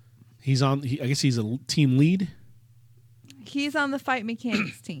guess he's a team lead. He's on the Fight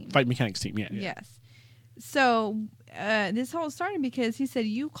Mechanics team. Fight Mechanics team, yeah. Yes. So this whole started because he said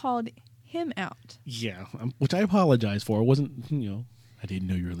you called him out. Yeah, which I apologize for. It wasn't, I didn't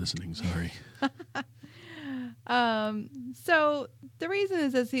know you were listening. Sorry. So the reason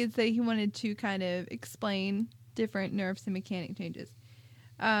is, as he'd say, he wanted to kind of explain different nerfs and mechanic changes.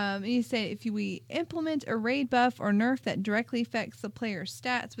 And he said if we implement a raid buff or nerf that directly affects the player's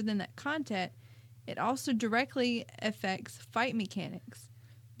stats within that content, it also directly affects fight mechanics.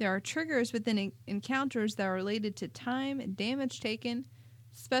 There are triggers within encounters that are related to time, damage taken,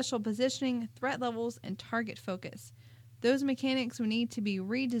 special positioning, threat levels, and target focus. Those mechanics will need to be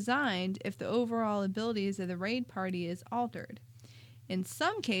redesigned if the overall abilities of the raid party is altered. In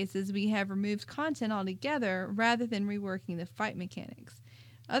some cases, we have removed content altogether rather than reworking the fight mechanics.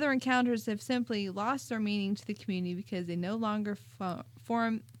 Other encounters have simply lost their meaning to the community because they no longer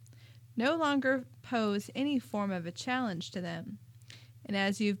pose any form of a challenge to them. And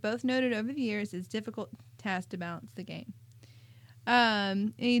as you've both noted over the years, it's a difficult task to balance the game.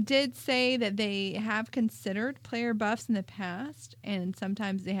 And he did say that they have considered player buffs in the past, and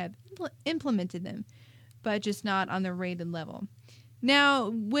sometimes they have implemented them, but just not on the rated level. Now,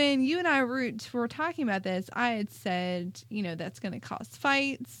 when you and I were talking about this, I had said, that's going to cause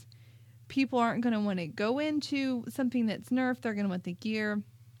fights. People aren't going to want to go into something that's nerfed. They're going to want the gear.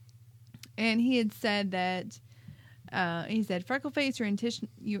 And he had said that, Freckleface,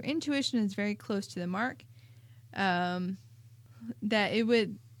 your intuition is very close to the mark. That it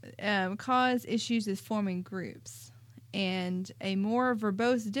would cause issues with forming groups. And a more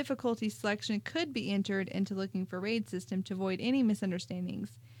verbose difficulty selection could be entered into looking for raid system to avoid any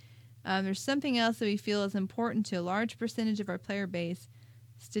misunderstandings. There's something else that we feel is important to a large percentage of our player base: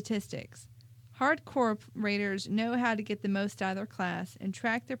 statistics. Hardcore raiders know how to get the most out of their class and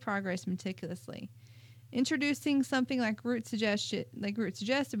track their progress meticulously. Introducing something like Root suggested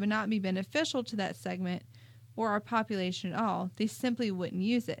would not be beneficial to that segment or our population at all. They simply wouldn't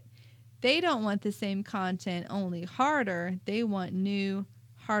use it. They don't want the same content, only harder. They want new,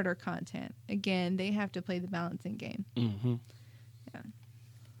 harder content. Again, they have to play the balancing game. Mm-hmm. Yeah.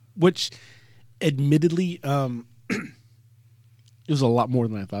 Which, admittedly, it was a lot more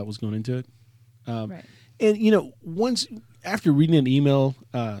than I thought was going into it. Right. And, once, after reading an email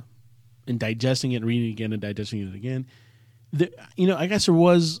and digesting it and reading it again and digesting it again, I guess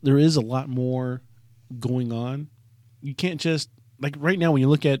there is a lot more going on. You can't just, like right now when you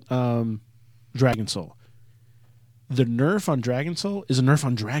look at Dragon Soul, the nerf on Dragon Soul is a nerf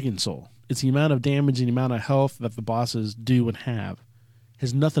on Dragon Soul. It's the amount of damage and the amount of health that the bosses do and have. It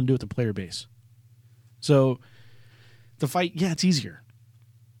has nothing to do with the player base. So the fight, it's easier.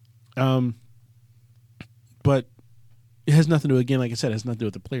 But it has nothing to do, again, like I said, it has nothing to do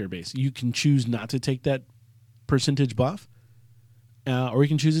with the player base. You can choose not to take that percentage buff, or you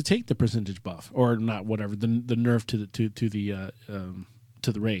can choose to take the percentage buff, or not, whatever the nerf to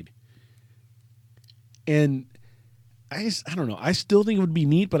the raid. And I don't know. I still think it would be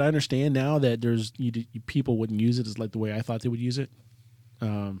neat, but I understand now that there's people wouldn't use it as like the way I thought they would use it.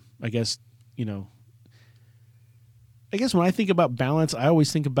 I guess when I think about balance, I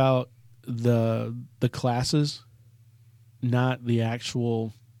always think about the classes, not the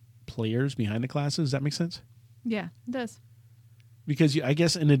actual players behind the classes. Does that make sense? Yeah, it does. Because I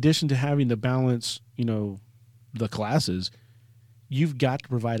guess in addition to having the balance, the classes, you've got to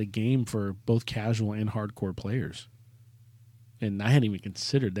provide a game for both casual and hardcore players. And I hadn't even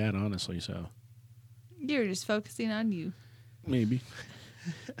considered that, honestly. So You're just focusing on you. Maybe.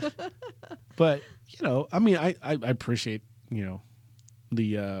 But, I mean, I appreciate, the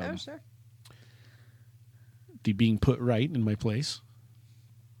Sure. the being put right in my place.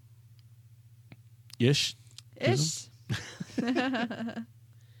 Ish.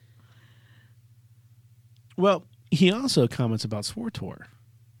 Well, he also comments about SWTOR.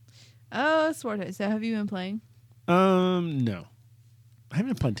 Oh, SWTOR. So have you been playing? No. I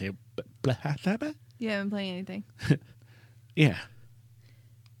haven't been playing You haven't been playing anything? Yeah.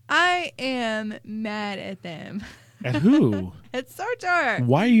 I am mad at them. At who? At SWTOR.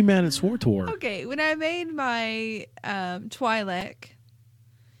 Why are you mad at SWTOR? Okay, when I made my Twi'lek,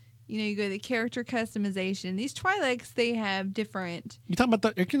 you go to the character customization. These Twi'leks, they have different... You talking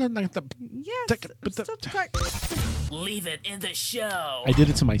about the... Yes. I'm still Leave it in the show. I did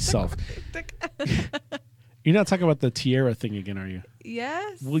it to myself. You're not talking about the tiara thing again, are you?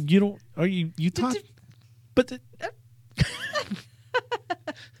 Yes. Well, you don't... Are you talk... But...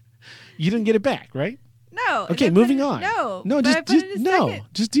 You didn't get it back, right? No. Okay, moving on. No. No, but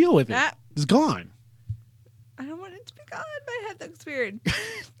just deal with it. It's gone. I don't want it to be gone. My head looks weird.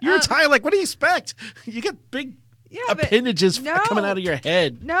 You're a Twi'lek. What do you expect? You get big appendages coming out of your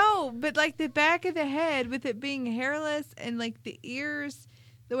head. No, but like the back of the head with it being hairless and like the ears,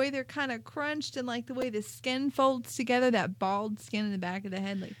 the way they're kind of crunched and like the way the skin folds together, that bald skin in the back of the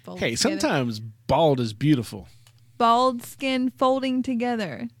head like folds together. Sometimes bald is beautiful. Bald skin folding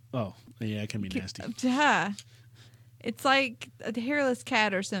together. Oh, yeah, it can be nasty. Yeah. It's like a hairless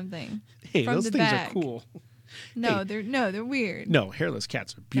cat or something. Hey, from those the things back. are cool. No, they're weird. No, hairless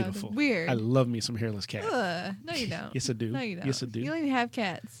cats are beautiful. they're weird. I love me some hairless cat. No, you don't. Yes, I do. No, you don't. Yes, I do. You don't even have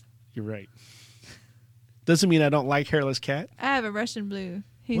cats. You're right. Doesn't mean I don't like hairless cat. I have a Russian blue.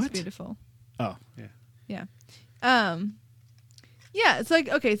 He's What? beautiful. Oh, yeah. Yeah. Yeah, it's like,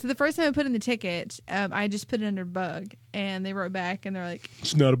 okay, so the first time I put in the ticket, I just put it under bug, and they wrote back, and they're like,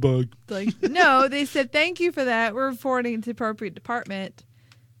 It's not a bug. no, they said, thank you for that. We're forwarding it to the appropriate department.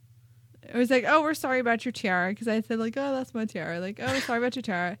 It was like, oh, we're sorry about your tiara, because I said, like, oh, that's my tiara. Like, oh, sorry about your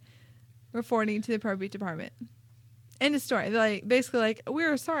tiara. We're forwarding it to the appropriate department. End of story. They're like, basically like,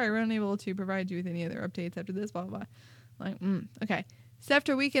 we're sorry, we're unable to provide you with any other updates after this, blah, blah, blah. I'm like, okay. So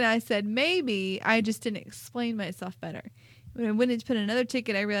after a week, and I said, maybe I just didn't explain myself better. When I went in to put in another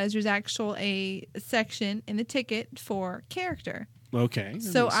ticket, I realized there's a section in the ticket for character. Okay.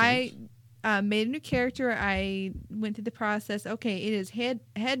 So I made a new character. I went through the process. Okay, it is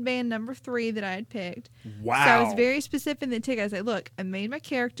headband number 3 that I had picked. Wow. So I was very specific in the ticket. I was like, look, I made my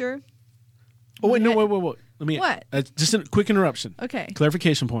character. Oh, wait, no, wait. Let me... What? Just a quick interruption. Okay.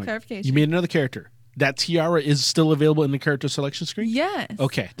 Clarification point. You made another character. That tiara is still available in the character selection screen? Yes.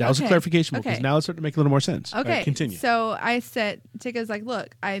 Okay, that was a clarification point, because now it's starting to make a little more sense. Okay, All right, continue. So I said, Tika was like,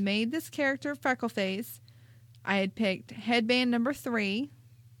 look, I made this character Freckleface. I had picked headband number 3,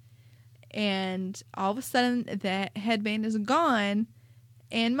 and all of a sudden that headband is gone,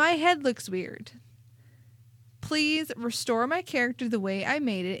 and my head looks weird. Please restore my character the way I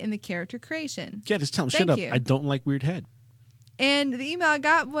made it in the character creation. Yeah, just tell him, Thank shut up. you. I don't like weird head. And the email I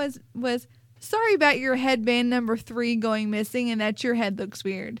got was sorry about your headband number 3 going missing and that your head looks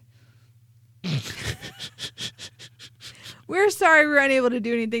weird. We're sorry we're unable to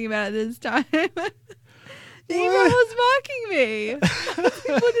do anything about it this time. The email was mocking me.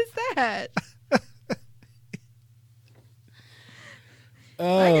 What is that?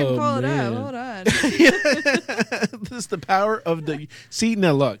 I can pull it up. Hold on. This is the power of the... See,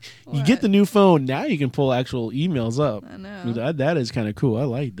 now look. You get the new phone. Now you can pull actual emails up. I know. That is kind of cool. I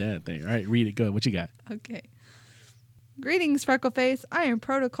like that thing. All right, read it. Go ahead. What you got? Okay. Greetings, Freckleface. I am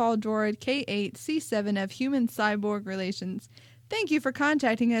Protocol Droid K8C7 of Human Cyborg Relations. Thank you for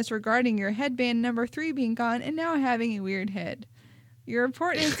contacting us regarding your headband number 3 being gone and now having a weird head. Your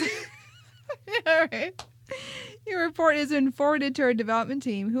report is... All right. Your report has been forwarded to our development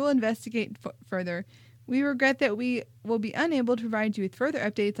team, who will investigate further. We regret that we will be unable to provide you with further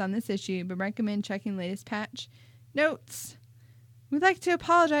updates on this issue, but recommend checking latest patch notes. We'd like to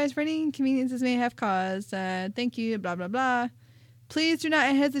apologize for any inconvenience this may have caused. Thank you, blah, blah, blah. Please do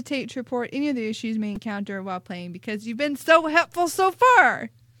not hesitate to report any of the issues you may encounter while playing because you've been so helpful so far.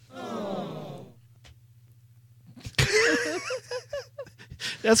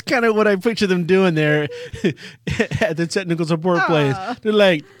 That's kind of what I picture them doing there at the technical support place. They're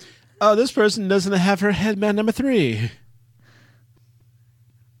like, oh, this person doesn't have her headband number 3.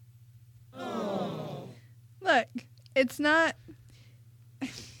 Look, it's not...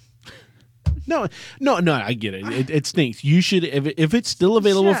 No, I get it. It stinks. You should, if it's still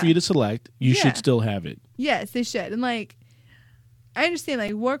available for you to select, you should still have it. Yes, they should. And like, I understand,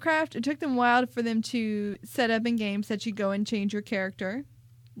 like Warcraft, it took them a while for them to set up in games that you go and change your character's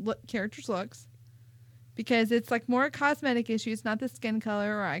looks. Because it's like more cosmetic issues, not the skin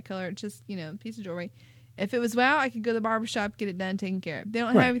color or eye color. It's just, a piece of jewelry. If it was WoW, I could go to the barbershop, get it done, taken care of. They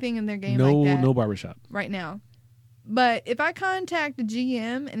don't have everything in their game like that. No barbershop. Right now. But if I contact the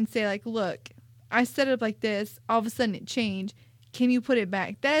GM and say, like, look, I set it up like this, all of a sudden it changed, can you put it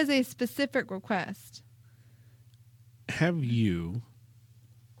back? That is a specific request. Have you...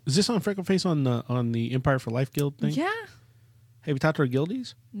 Is this on Freckleface on the Empire for Life Guild thing? Yeah. Have you talked to our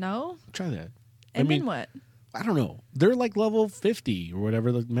guildies? No. Try that. Then what? I don't know. They're like level 50 or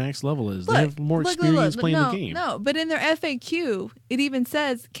whatever the max level is. They have more experience playing the game. No, but in their FAQ, it even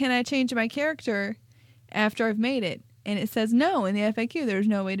says, can I change my character after I've made it? And it says no in the FAQ. There's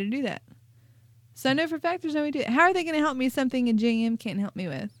no way to do that. So I know for a fact there's no way to do it. How are they going to help me with something a GM can't help me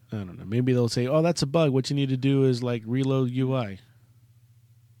with? I don't know. Maybe they'll say, oh, that's a bug. What you need to do is like reload UI.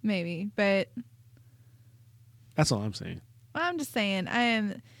 Maybe, but... That's all I'm saying. Well, I'm just saying, I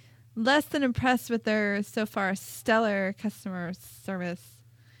am less than impressed with their so far stellar customer service.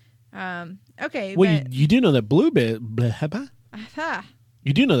 Okay, well, but... you do know that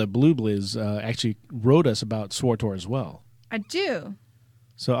You do know that Blue Blizz actually wrote us about SWTOR as well. I do.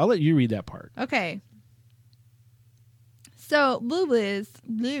 So I'll let you read that part. Okay. So Blue Blizz,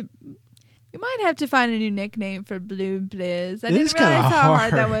 we might have to find a new nickname for Blue Blizz. I didn't realize how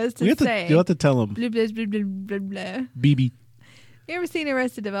hard that was to say. You'll have to tell them. Blue Blizz, blah, blah, blah, blah. BB. You ever seen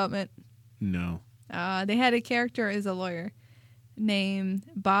Arrested Development? No. They had a character as a lawyer named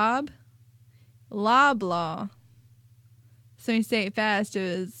Bob Loblaw. So you say it fast,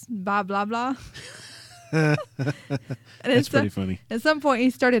 it was Bob blah blah. That's pretty funny. At some point, he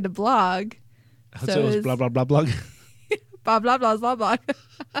started a blog. So it was blah blah blah blog. Bob blah blah's law blog.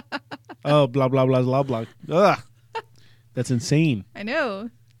 Oh, blah blah blah's law blog. Ugh, that's insane. I know.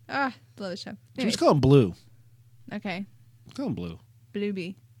 Love the show. Just call him Blue. Okay. Call him Blue.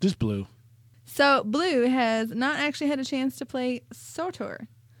 Blueby. Just Blue. So Blue has not actually had a chance to play SWTOR,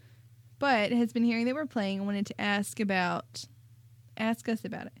 but has been hearing that we're playing and wanted to ask us about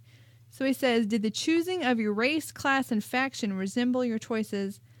it. So he says, did the choosing of your race, class, and faction resemble your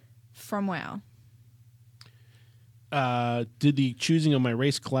choices from WoW? Did the choosing of my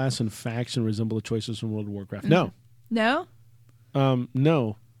race, class, and faction resemble the choices from World of Warcraft? No. No?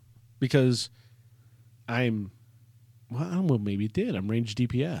 No. Because well, maybe it did. I'm ranged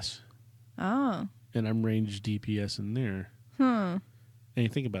DPS. Oh. And I'm ranged DPS in there. And you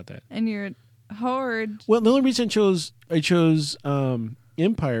think about that. And you're Horde. Well, the only reason I chose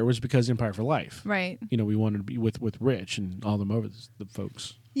Empire was because Empire for Life. Right. We wanted to be with Rich and all them over the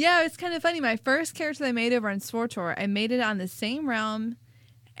folks. Yeah, it's kind of funny. My first character that I made over on SWTOR, I made it on the same realm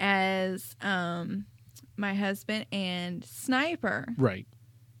as my husband and Sniper. Right.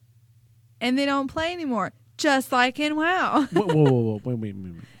 And they don't play anymore, just like in WoW. Whoa. Wait.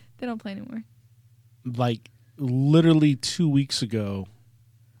 They don't play anymore. Like, literally 2 weeks ago,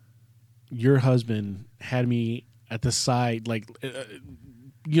 your husband had me at the side, like,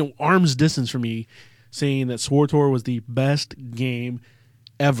 arm's distance from me, saying that SWTOR was the best game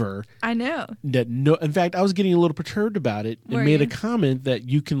ever. I know. In fact, I was getting a little perturbed about it and made a comment that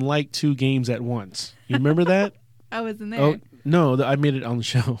you can like 2 games at once. You remember that? I wasn't there. Oh, no, I made it on the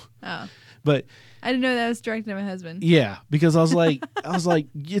show. Oh. But I didn't know that was directed at my husband. Yeah, because I was like,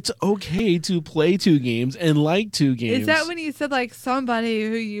 it's okay to play 2 games and like 2 games. Is that when you said like somebody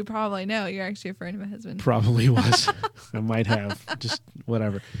who you probably know? You're actually referring to my husband. Probably was. I might have. Just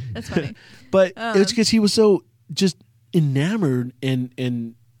whatever. That's funny. But it's because he was so just enamored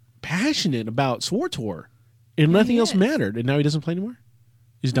and passionate about SWTOR, and nothing else mattered. And now he doesn't play anymore.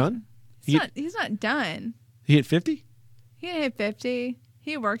 He's done. He's not done. He hit 50. He didn't hit 50.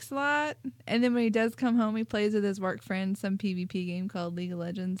 He works a lot, and then when he does come home, he plays with his work friend some PvP game called League of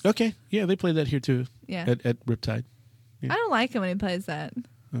Legends. Okay, yeah, they play that here too. Yeah, at Riptide. Yeah. I don't like him when he plays that.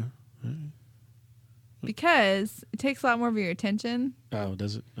 because it takes a lot more of your attention. Oh,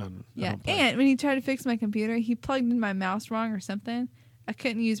 does it? I Yeah. don't play. And when he tried to fix my computer, he plugged in my mouse wrong or something. I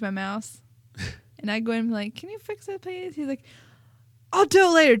couldn't use my mouse. And I go in and be like, can you fix it, please? He's like, I'll do it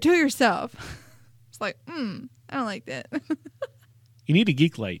later. Do it yourself. It's like, I don't like that. You need a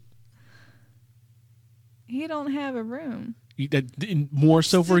geek light. He don't have a room. More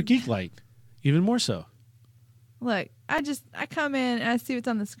so for a geek light. Even more so. Look, I come in and I see what's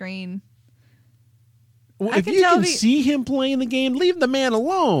on the screen. Well, I if can you tell can the- see him playing the game, leave the man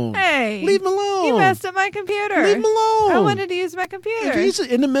alone. Hey, Leave him alone. He messed up my computer. Leave him alone. I wanted to use my computer. If he's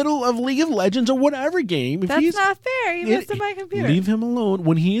in the middle of League of Legends or whatever game, if That's he's not fair. He messed up my computer. leave him alone.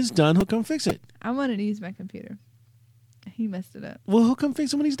 When he is done, he'll come fix it. I wanted to use my computer. He messed it up. Well, he'll come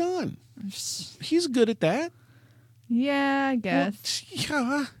fix it when he's done. He's good at that. Yeah, I guess. Well,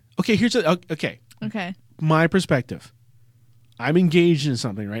 yeah. Okay, here's okay. Okay. My perspective. I'm engaged in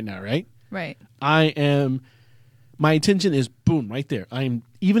something right now, right? Right. My attention is boom right there. I am,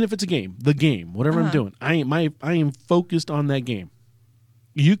 even if it's a game, the game, whatever I'm doing. I am focused on that game.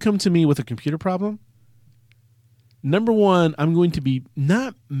 You come to me with a computer problem. Number one, I'm going to be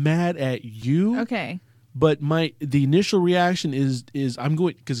not mad at you. Okay. But the initial reaction is I'm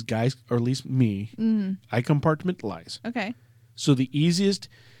going, because guys, or at least me, I compartmentalize. Okay. So the easiest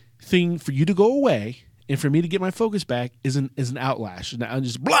thing for you to go away and for me to get my focus back is an outlash. And I'm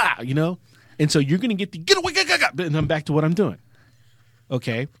just blah, you know? And so you're going to get away, and I'm back to what I'm doing.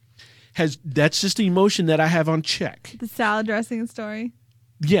 Okay? That's just the emotion that I have on check. The salad dressing story.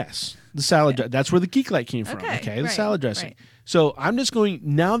 Yes, the salad. That's where the geek light came from. Okay, The right, salad dressing. right. So I'm just going,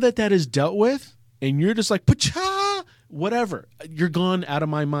 now that is dealt with, and you're just like, pa-cha, whatever. You're gone out of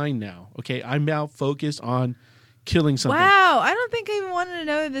my mind now. Okay? I'm now focused on killing something. Wow. I don't think I even wanted to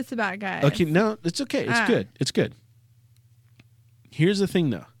know this about guys. Okay, no, it's okay. It's good. It's good. Here's the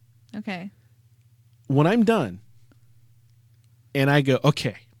thing, though. Okay. When I'm done and I go,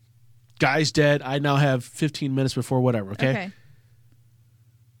 okay, guy's dead. I now have 15 minutes before whatever, okay?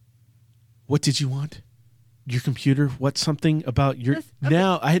 What did you want? Your computer? What something about your... This- okay.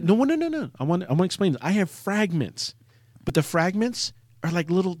 Now, no. I want to explain this. I have fragments, but the fragments are like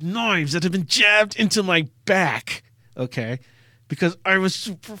little knives that have been jabbed into my back, okay? Because I was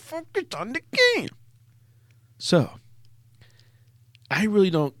super focused on the game. So... I really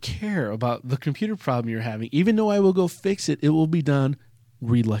don't care about the computer problem you're having. Even though I will go fix it, it will be done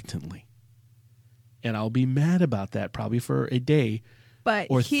reluctantly. And I'll be mad about that probably for a day But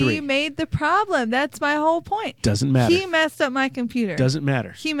or he 3. made the problem. That's my whole point. Doesn't matter. He messed up my computer. Doesn't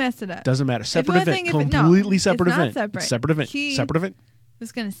matter. He messed it up. Doesn't matter. Separate one event. thing, if it- Completely no, separate it's not event. separate. Separate event. He- Separate event.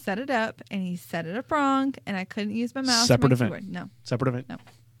 Was going to set it up, and he set it up wrong, and I couldn't use my mouse. or Separate my event. keyboard. No, Separate event. No.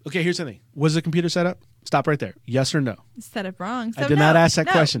 Okay, here's the thing. Was the computer set up? Stop right there. Yes or no? set up wrong. So I did no, not ask that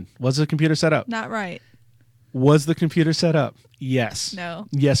no, question. Was the computer set up? Not right. Was the computer set up? Yes. No.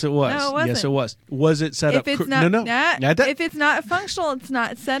 Yes, it was. No, it wasn't. Yes, it was. Was it set up? If it's not, no. not- Not that- if it's not functional, it's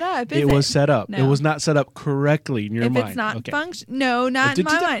not set up. Is it was set up. No. It was not set up correctly in your If mind. it's not Okay. no, not in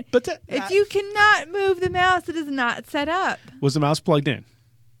my mind. But If you cannot move the mouse, it is not set up. was the mouse plugged in?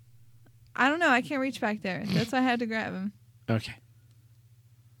 I don't know. I can't reach back there. That's why I had to grab him. Okay.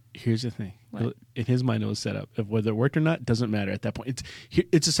 Here's the thing. What? In his mind, it was set up. If whether it worked or not doesn't matter at that point.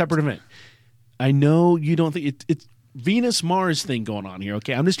 It's a separate event. I know you don't think it's Venus Mars thing going on here.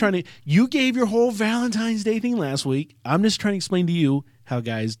 Okay, I'm just trying to. You gave your whole Valentine's Day thing last week. I'm just trying to explain to you how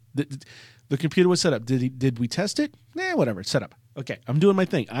guys the computer was set up. Did we test it? Whatever. It's set up. Okay, I'm doing my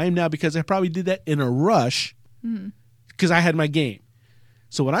thing. I am now, because I probably did that in a rush because I had my game.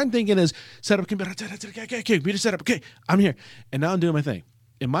 So what I'm thinking is set up computer, computer set up. Okay, I'm here, and now I'm doing my thing.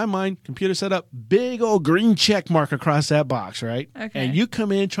 In my mind, computer set up, big old green check mark across that box, right? Okay. And you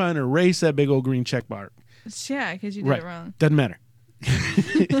come in trying to erase that big old green check mark. Yeah, because you did Right. it wrong. Doesn't matter.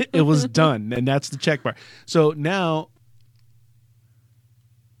 It was done, and that's the check mark. So now,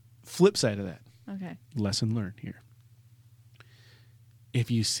 flip side of that, Okay. lesson learned here. If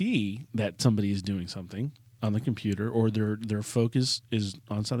you see that somebody is doing something on the computer, or their focus is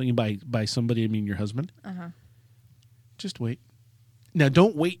on something, by somebody I mean your husband, just wait. Now,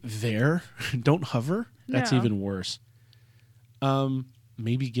 don't wait there. Don't hover. That's No. even worse.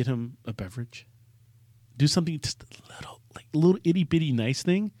 Maybe get him a beverage. Do something just a little itty bitty nice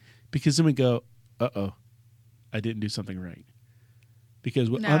thing, because then we go, uh-oh, I didn't do something right. Because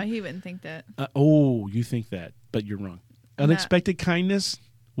No, he wouldn't think that. you think that, but you're wrong. Unexpected kindness,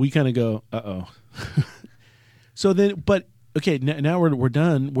 we kind of go, uh-oh. So then, but okay, now we're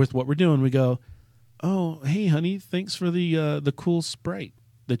done with what we're doing. We go, oh, hey, honey, thanks for the cool Sprite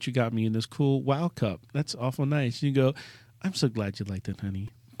that you got me in this cool Wow cup. That's awful nice. You go, I'm so glad you liked it, honey.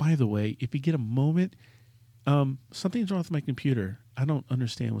 By the way, if you get a moment, Something's wrong with my computer. I don't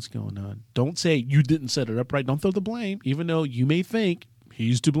understand what's going on. Don't say you didn't set it up right. Don't throw the blame, even though you may think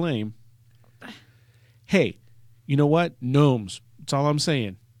he's to blame. Hey, you know what? Gnomes. That's all I'm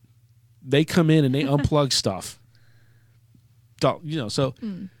saying. They come in and they unplug stuff.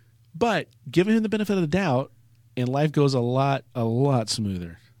 But giving him the benefit of the doubt, and life goes a lot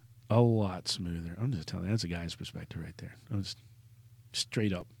smoother. A lot smoother. I'm just telling you, that's a guy's perspective right there. I'm just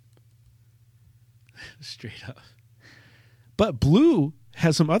straight up. Straight up. But Blue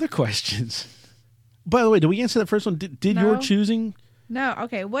has some other questions. By the way, did we answer that first one? Did No. your choosing? No,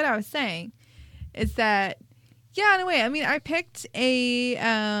 okay. What I was saying is that, yeah, in a way, I mean, I picked a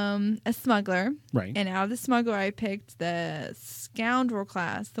smuggler. Right. And out of the smuggler, I picked the scoundrel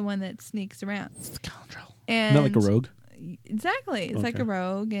class, the one that sneaks around. Scoundrel. And Not like a rogue? Exactly. It's like Okay. a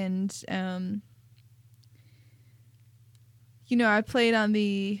rogue. And, I played on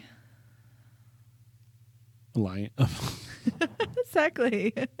the... Lion.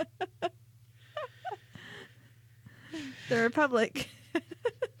 Exactly. The Republic.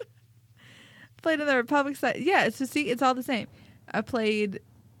 Played on the Republic side. Yeah, so see, it's all the same. I played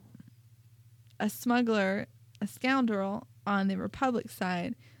a smuggler, a scoundrel on the Republic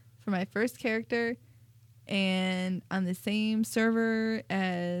side for my first character, and on the same server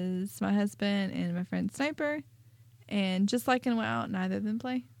as my husband and my friend Sniper. And just like in WoW, neither of them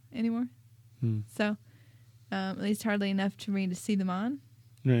play anymore. So, at least hardly enough for me to see them on.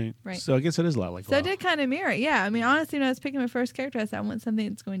 Right. So I guess it is a lot like So I WoW. did kind of mirror it. Yeah. I mean, honestly, when I was picking my first character, I said, I want something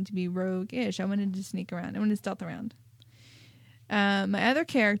that's going to be rogue-ish. I wanted to sneak around. I wanted to stealth around. My other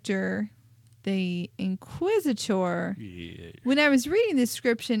character, the Inquisitor, Yeah. when I was reading the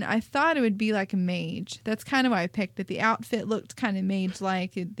description, I thought it would be like a mage. That's kind of why I picked it. The outfit looked kind of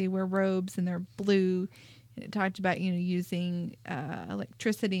mage-like. They wear robes and they're blue. And it talked about, using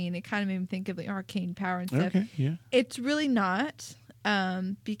electricity, and it kind of made me think of like arcane power and stuff. Okay, yeah. It's really not,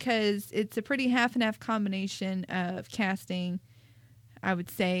 because it's a pretty half and half combination of casting, I would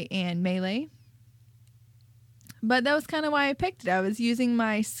say, and melee. But that was kind of why I picked it. I was using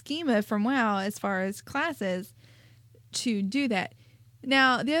my schema from WoW as far as classes to do that.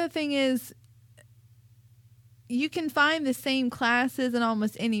 Now, the other thing is, you can find the same classes in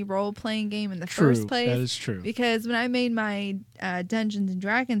almost any role-playing game in the first place. That is true. Because when I made my Dungeons and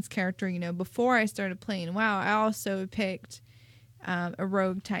Dragons character, before I started playing WoW, I also picked a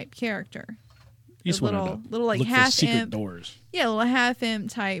rogue-type character. You just wanted to little like look for half secret imp. doors. Yeah, a little half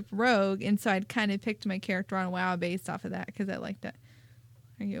imp type rogue, and so I'd kind of picked my character on WoW based off of that because I liked that.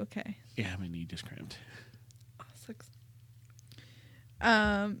 Are you okay? Yeah, my knee just cramped. Oh, sucks.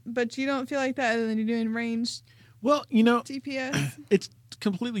 But you don't feel like that other than you're doing ranged Well, DPS. it's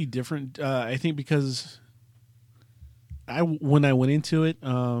completely different. I think because when I went into it,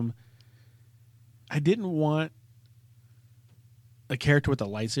 I didn't want a character with a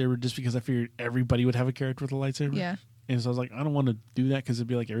lightsaber just because I figured everybody would have a character with a lightsaber. Yeah. And so I was like, I don't want to do that because it'd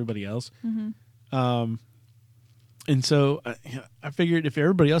be like everybody else. Mm-hmm. And so I figured if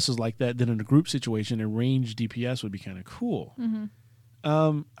everybody else is like that, then in a group situation, a ranged DPS would be kind of cool. Mm-hmm.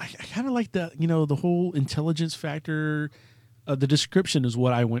 I kind of like the whole intelligence factor. The description is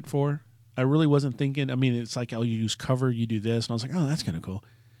what I went for. I really wasn't thinking. I mean, it's like, oh, you use cover, you do this, and I was like, oh, that's kind of cool.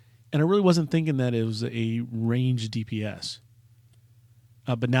 And I really wasn't thinking that it was a ranged DPS.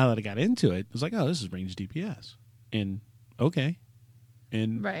 But now that I got into it, it was like, oh, this is ranged DPS, and okay,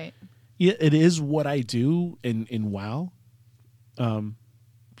 and Right. yeah, it is what I do in WoW.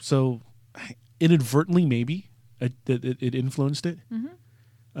 So inadvertently, maybe it influenced it.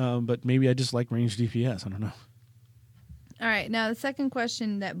 Mm-hmm. But maybe I just like ranged DPS. I don't know. All right. Now, the second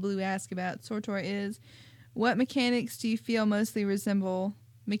question that Blue asked about Sortor is, what mechanics do you feel mostly resemble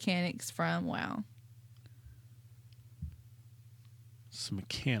mechanics from WoW? Some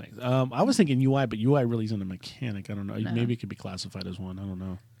mechanics. I was thinking UI, but UI really isn't a mechanic. I don't know. No. Maybe it could be classified as one. I don't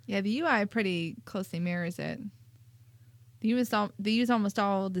know. Yeah, the UI pretty closely mirrors it. They use almost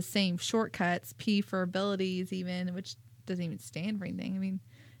all the same shortcuts, P for abilities even, which doesn't even stand for anything. I mean,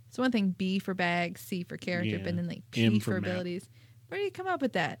 it's one thing B for bag, C for character, Yeah. but then like P M for for map. abilities. Where do you come up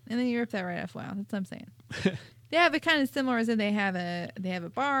with that? And then you rip that right off WoW. That's what I'm saying. They have it kind of similar as in they have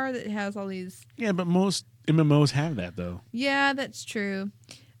a bar that has all these. Yeah, but most MMOs have that though. Yeah, that's true.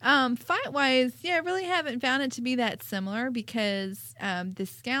 Fight wise, yeah, I really haven't found it to be that similar because the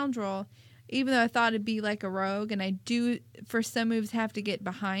scoundrel, even though I thought it'd be like a rogue, and I do for some moves have to get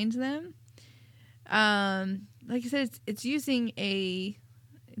behind them. Like I said, it's using a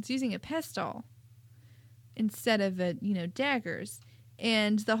pistol instead of daggers.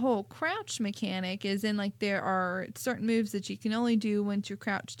 And the whole crouch mechanic is in like there are certain moves that you can only do once you're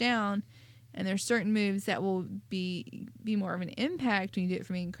crouched down, And there's certain moves that will be more of an impact when you do it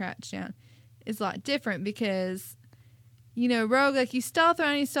from being crouched down. It's a lot different because, you know, Rogue, like, you stealth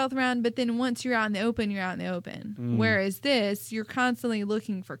around, but then once you're out in the open, you're out in the open. Whereas this, you're constantly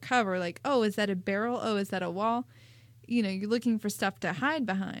looking for cover. Like, oh, is that a barrel? Oh, is that a wall? You know, you're looking for stuff to hide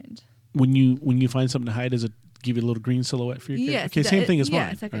behind. When you find something to hide, does it give you a little green silhouette for your character? Yes. Okay, same thing as mine.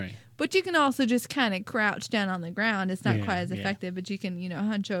 Yeah, exactly. All right. But you can also just kind of crouch down on the ground. It's not quite as Yeah. effective, but you can, you know,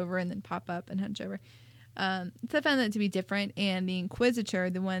 hunch over and then pop up and hunch over. So I found that to be different. And the Inquisitor,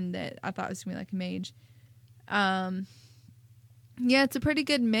 the one that I thought was going to be like a mage, yeah, it's a pretty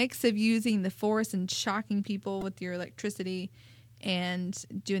good mix of using the Force and shocking people with your electricity and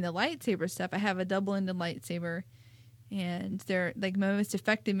doing the lightsaber stuff. I have a double-ended lightsaber, and they're like my most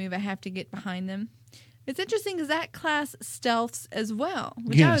effective move. I have to get behind them. It's interesting because that class stealths as well,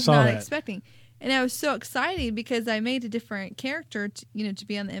 which I was not expecting. And I was so excited because I made a different character, to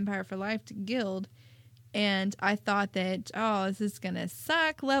be on the Empire for Life guild. And I thought that, this is going to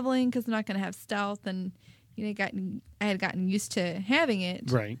suck leveling because I'm not going to have stealth. And, I had gotten used to having it.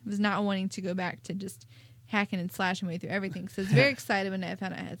 Right. I was not wanting to go back to just hacking and slashing my way through everything. So I was very excited when I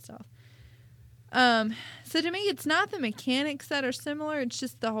found out I had stealth. So to me, it's not the mechanics that are similar. It's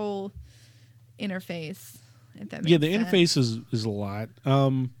just the whole interface. If that makes Yeah, the sense. interface is a lot. Yeah.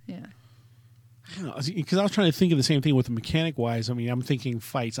 I don't know, because I was trying to think of the same thing with the mechanic wise. I mean, I'm thinking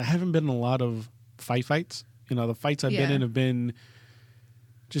fights. I haven't been in a lot of fights. The fights I've been in have been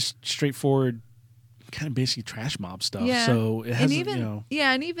just straightforward, kind of basically trash mob stuff. Yeah. So it hasn't,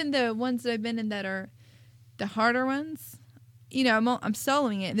 and even the ones that I've been in that are the harder ones, I'm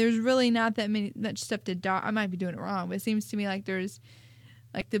soloing it. There's really not that much stuff to dodge. I might be doing it wrong, but it seems to me like there's,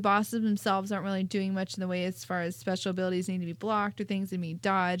 like, the bosses themselves aren't really doing much in the way as far as special abilities need to be blocked or things that need to be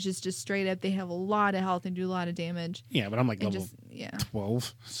dodged. It's just straight up, they have a lot of health and do a lot of damage. Yeah, but I'm like level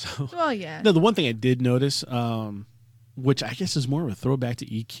 12. So Well, yeah. No, the one thing I did notice, which I guess is more of a throwback to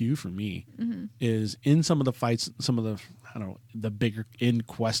EQ for me, is in some of the fights, some of the bigger in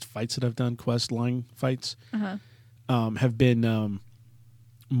quest fights that I've done, quest line fights, have been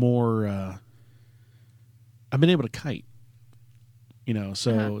more. I've been able to kite.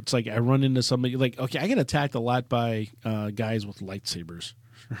 So it's like I run into somebody like, okay, I get attacked a lot by guys with lightsabers,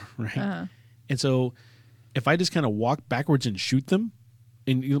 right? And so if I just kind of walk backwards and shoot them,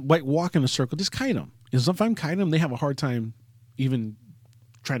 and walk in a circle, just kite them. Because if I'm kiting them, they have a hard time even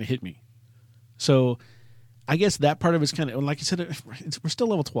trying to hit me. So I guess that part of it's kind of, like I said, we're still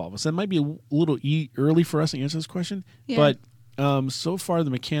level 12. So it might be a little early for us to answer this question. Yeah. But so far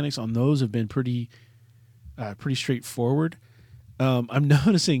the mechanics on those have been pretty straightforward. I'm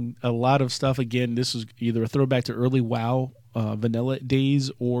noticing a lot of stuff. Again, this is either a throwback to early WoW vanilla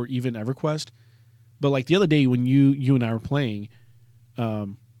days or even EverQuest. But like the other day when you and I were playing,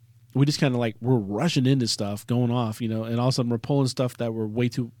 we just kind of like we're rushing into stuff, going off, and all of a sudden we're pulling stuff that were way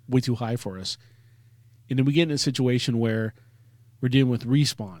too high for us. And then we get in a situation where we're dealing with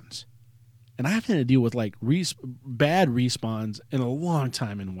respawns. And I haven't had to deal with like bad respawns in a long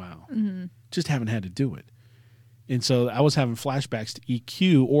time in WoW. Mm-hmm. Just haven't had to do it. And so I was having flashbacks to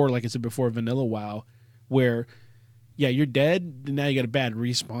EQ, or like I said before, vanilla WoW, where, yeah, you're dead, and now you got a bad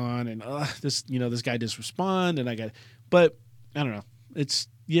respawn, and this guy just respawned, and but I don't know. It's,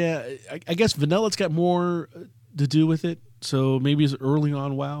 I guess vanilla's got more to do with it. So maybe it's early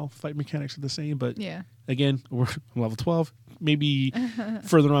on WoW fight mechanics are the same, but again, we're level 12. Maybe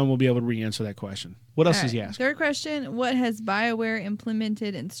further on we'll be able to re-answer that question. What else does he ask? Third question: what has BioWare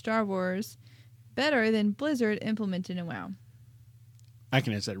implemented in Star Wars better than Blizzard implemented in WoW? I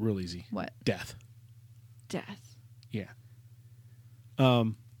can answer that real easy. What? Death. Yeah.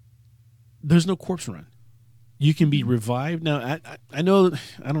 There's no corpse run. You can be revived. Now, I know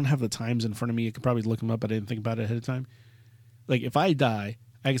I don't have the times in front of me. I could probably look them up, but I didn't think about it ahead of time. Like, if I die,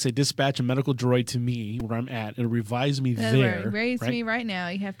 I can say, dispatch a medical droid to me where I'm at. It revives me there. Raise me right now.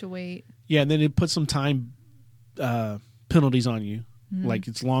 You have to wait. Yeah, and then it puts some time penalties on you. Like,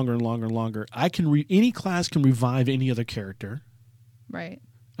 it's longer and longer and longer. Any class can revive any other character. Right.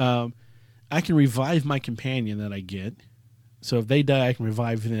 I can revive my companion that I get. So if they die, I can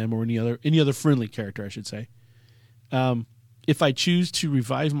revive them, or any other friendly character, I should say. If I choose to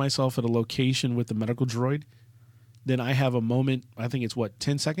revive myself at a location with the medical droid, then I have a moment. I think it's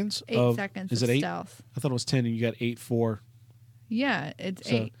 10 seconds? 8 seconds. Is it 8? Stealth. I thought it was 10, and you got 8 for. Yeah, it's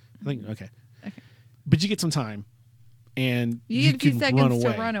 8. I think okay. But you get some time, and you get a few can seconds to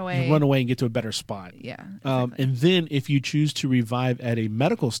run away. You run away and get to a better spot. Yeah. Exactly. And then if you choose to revive at a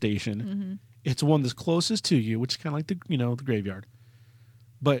medical station, it's one that's closest to you, which is kind of like the graveyard.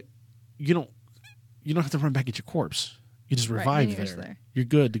 But you don't have to run back at your corpse. You just Right, revive then you're there. just there. You're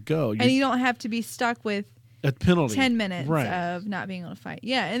good to go. And you don't have to be stuck with A penalty. 10 minutes Right. of not being able to fight.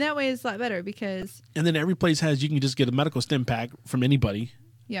 Yeah, and that way it's a lot better because, And then every place has, you can just get a medical stim pack from anybody,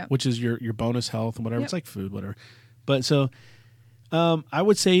 yeah. which is your bonus health and whatever. Yep. It's like food, whatever. But so I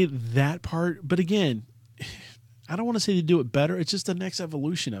would say that part. But again, I don't want to say they do it better. It's just the next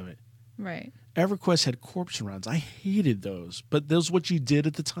evolution of it. Right. EverQuest had corpse runs. I hated those, but those what you did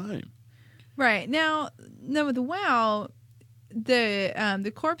at the time. Right. Now with the WoW,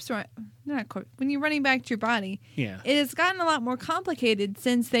 the corpse run, not corpse, when you're running back to your body, Yeah. it has gotten a lot more complicated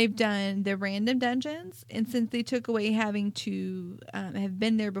since they've done the random dungeons and since they took away having to have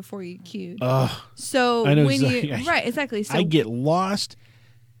been there before you queued. So I know when exactly- you right, exactly. So I get lost.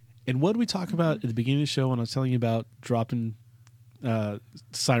 And what did we talk about at the beginning of the show when I was telling you about dropping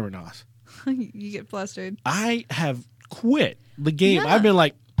Cybernos? you get flustered. I have quit the game. Yeah. I've been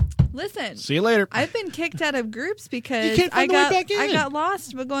like, Listen, see you later. I've been kicked out of groups because You can't find the way back in. I got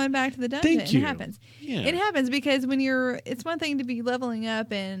lost but going back to the dungeon. Thank you. It happens. Yeah. It happens because when it's one thing to be leveling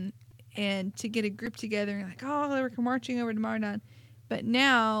up and to get a group together and like, oh, we're marching over to Mardon. But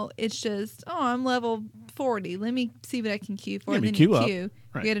now it's just, oh, I'm level 40. Let me see what I can queue for. Yeah, And then queue you up. queue.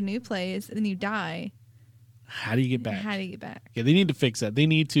 Right. You get a new place, and then you die. How do you get back? How do you get back? Yeah, they need to fix that. They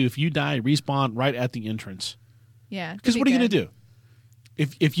need to, if you die, respawn right at the entrance. Yeah. Because what are you going to do?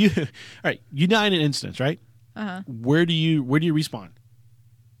 If you, all right, you die in an instance, right? Uh-huh. Where do you respawn?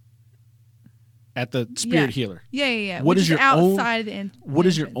 At the spirit Yeah. healer. Yeah. What Which is your outside of the What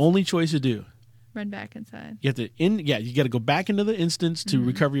is your entrance. only choice to do? Run back inside. You have to you got to go back into the instance to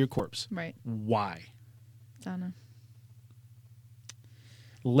recover your corpse. Right. Why? I don't know.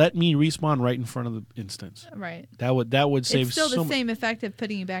 Let me respawn right in front of the instance. Right. That would save It's still so the much. same effect of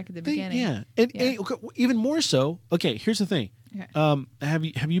putting you back at the beginning. Yeah. And okay, even more so. Okay, here's the thing. Okay.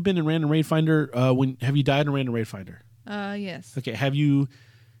 Have you been in Random Raid Finder have you died in Random Raid Finder? Yes. Okay, have you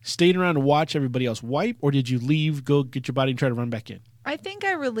stayed around to watch everybody else wipe, or did you leave, go get your body and try to run back in? I think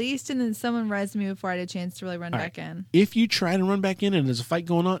I released and then someone rezzed me before I had a chance to really run All back right. in. If you try to run back in and there's a fight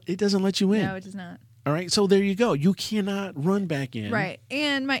going on, it doesn't let you in. No, it does not. All right, so there you go. You cannot run back in. Right.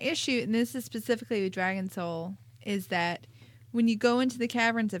 And my issue, and this is specifically with Dragon Soul, is that when you go into the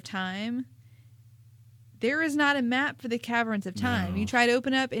Caverns of Time, there is not a map for the Caverns of Time. No. You try to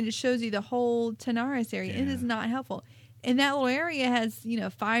open up and it shows you the whole Tanaris area. It Yeah. is not helpful. And that little area has,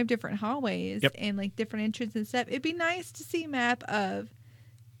 5 different hallways Yep. and like different entrances and stuff. It'd be nice to see a map of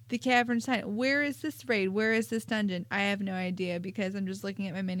the Caverns of Time. Where is this raid? Where is this dungeon? I have no idea because I'm just looking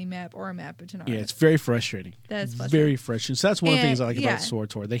at my mini map or a map of Tanaris. Yeah, it's very frustrating. That is Very frustrating. So that's one of the And, things I like yeah. about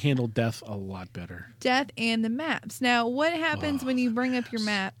SWTOR. They handle death a lot better. Death and the maps. Now, what happens when you bring up your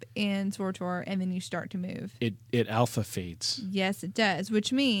map in SWTOR and then you start to move? It alpha fades. Yes, it does,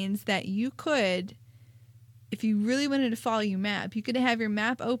 which means that you could, if you really wanted to follow your map, you could have your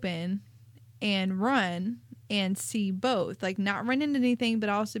map open and run and see both. Like, not run into anything, but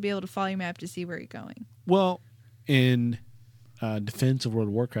also be able to follow your map to see where you're going. Well, in Defense of World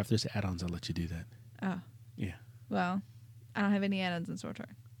of Warcraft, there's add-ons that let you do that. Oh, Yeah. well, I don't have any add-ons in SWTOR.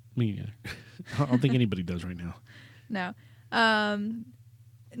 Me neither. I don't think anybody does right now. No.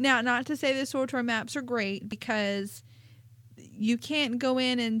 Now, not to say the SWTOR maps are great because you can't go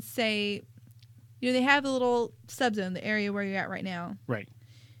in and say, they have a little subzone, the area where you're at right now. Right.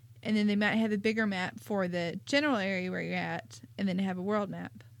 And then they might have a bigger map for the general area where you're at, and then have a world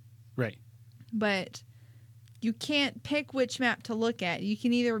map. Right. But you can't pick which map to look at. You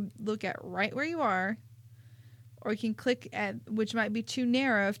can either look at right where you are, or you can click at, which might be too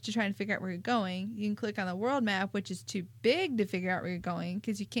narrow to try and figure out where you're going. You can click on the world map, which is too big to figure out where you're going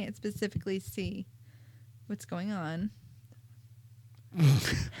because you can't specifically see what's going on.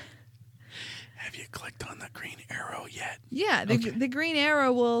 Have you clicked on the green arrow yet? Yeah, the green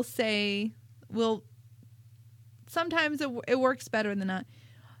arrow will say, sometimes it works better than not.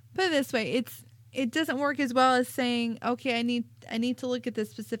 Put it this way, it doesn't work as well as saying, okay, I need to look at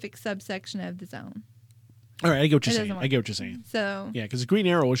this specific subsection of the zone. All right, I get what you're It saying. doesn't I get what you're saying. So Yeah, because the green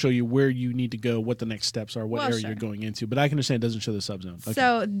arrow will show you where you need to go, what the next steps are, what Well, area sure. you're going into. But I can understand it doesn't show the subzone. Okay.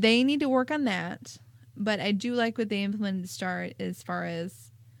 So they need to work on that. But I do like what they implemented to start as far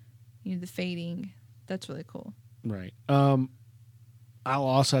as the fading. That's really cool. Right. I'll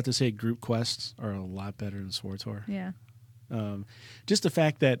also have to say group quests are a lot better than SWTOR. Yeah. Just the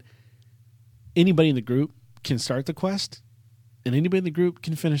fact that anybody in the group can start the quest and anybody in the group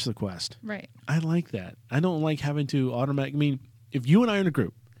can finish the quest. Right. I like that. I don't like having to automatic. I mean, if you and I are in a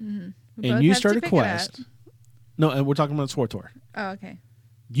group We both and you have start to a pick it up. quest, no, and we're talking about SWTOR, Oh, okay.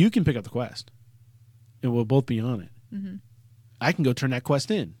 you can pick up the quest and we'll both be on it. Mm-hmm. I can go turn that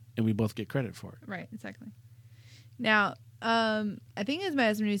quest in and we both get credit for it. Right, exactly. Now, I think it was my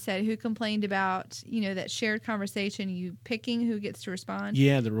husband who said, who complained about, that shared conversation, you picking who gets to respond.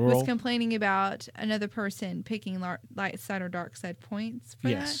 Yeah, the rural. Was complaining about another person picking light side or dark side points for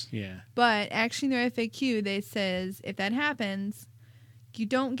that. Yes, yeah. But actually in their FAQ, they says if that happens, you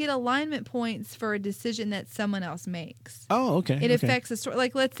don't get alignment points for a decision that someone else makes. Oh, okay. It affects the story.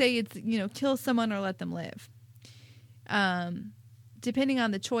 Like, let's say it's, kill someone or let them live. Depending on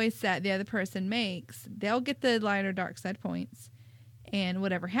the choice that the other person makes, they'll get the light or dark side points. And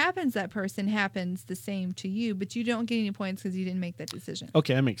whatever happens, that person happens the same to you, but you don't get any points because you didn't make that decision.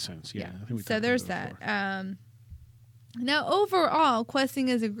 Okay, that makes sense. Yeah. I think we So talked there's about that. before. Now, overall,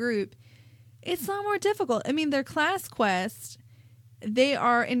 questing as a group, it's a lot more difficult. I mean, their class quests, they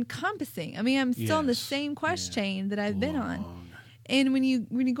are encompassing. I mean, I'm still in the Yes. same quest Yeah. chain that I've been on. Long. And when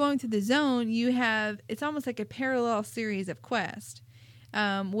you're going through the zone, it's almost like a parallel series of quests.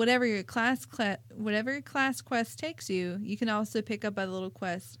 Whatever your class quest takes you, you can also pick up other little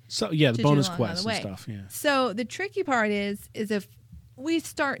quests. So yeah, the to bonus do along quests the and way. stuff. Yeah. So the tricky part is if we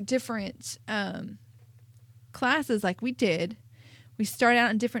start different classes like we did, we start out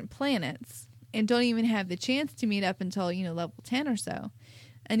on different planets and don't even have the chance to meet up until level 10 or so.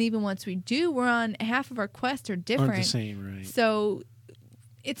 And even once we do, we're on half of our quests are different. Aren't the same, right? So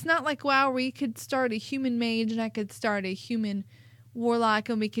it's not like WoW where you could start a human mage and I could start a human warlock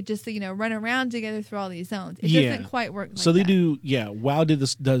and we could just run around together through all these zones. It Yeah. doesn't quite work like So they that. do. Yeah, WoW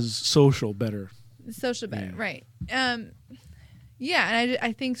does social better. Social better, Yeah. right? Yeah, and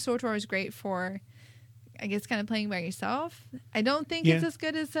I think SWTOR is great for, I guess, kind of playing by yourself. I don't think it's Yeah. as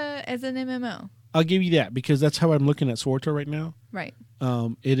good as an MMO. I'll give you that because that's how I'm looking at SWTOR right now. Right.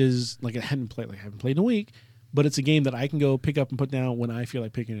 It is like I haven't played in a week, but it's a game that I can go pick up and put down when I feel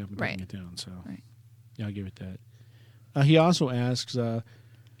like picking it up and putting Right. it down. So Right. yeah, I'll give it that. He also asks, kind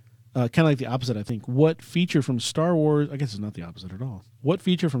of like the opposite, I think. What feature from Star Wars? I guess it's not the opposite at all. What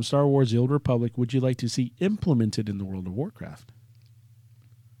feature from Star Wars: The Old Republic would you like to see implemented in the World of Warcraft?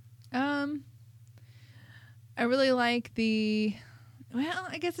 I really like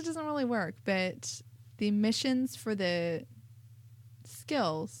I guess it doesn't really work, but the missions for the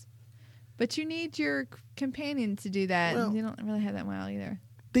skills. But you need your companion to do that. Well- and you don't really have that WoW either.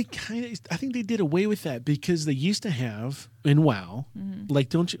 They I think they did away with that because they used to have in WoW, like,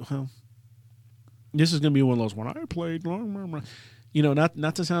 don't you? Well, this is going to be one of those when I played,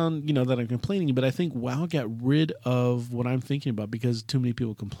 not to sound that I'm complaining, but I think WoW got rid of what I'm thinking about because too many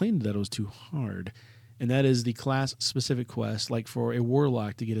people complained that it was too hard, and that is the class specific quest, like for a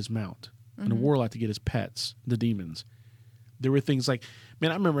warlock to get his mount and a warlock to get his pets, the demons. There were things like,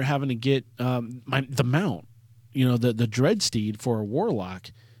 man, I remember having to get the mount. The dread steed for a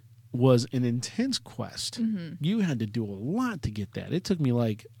warlock was an intense quest. You had to do a lot to get that. It took me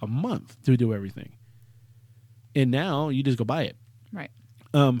like a month to do everything. And now you just go buy it. Right.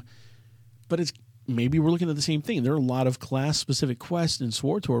 But it's maybe we're looking at the same thing. There are a lot of class specific quests in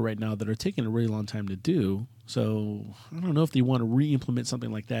SWTOR right now that are taking a really long time to do. So I don't know if they want to re-implement something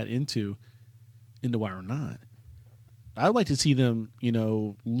like that into WoW or not. I'd like to see them,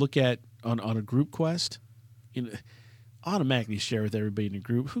 look at on a group quest. Automatically share with everybody in the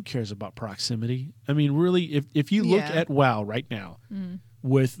group. Who cares about proximity? I mean, really, if you look Yeah. at WoW right now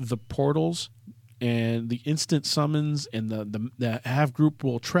with the portals and the instant summons and the have group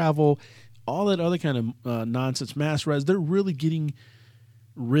will travel, all that other kind of nonsense, mass res, they're really getting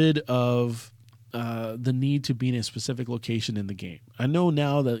rid of the need to be in a specific location in the game. I know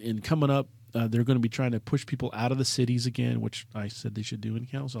now that in coming up, they're going to be trying to push people out of the cities again, which I said they should do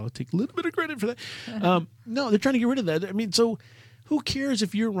anyhow, so I'll take a little bit of credit for that. No, they're trying to get rid of that. I mean, so who cares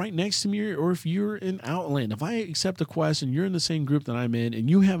if you're right next to me or if you're in Outland? If I accept a quest and you're in the same group that I'm in and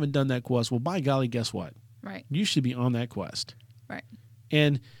you haven't done that quest, well, by golly, guess what? Right. You should be on that quest. Right.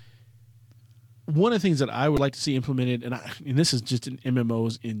 And one of the things that I would like to see implemented, and this is just in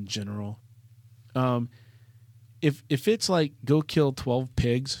MMOs in general, if it's like go kill 12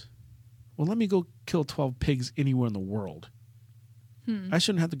 pigs, well, let me go kill 12 pigs anywhere in the world. I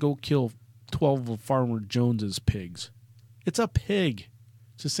shouldn't have to go kill 12 of Farmer Jones's pigs. It's a pig.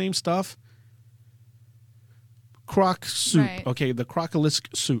 It's the same stuff. Croc soup. Right. Okay, the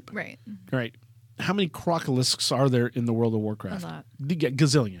crocolisk soup. Right. Right. How many crocolisks are there in the World of Warcraft? A lot.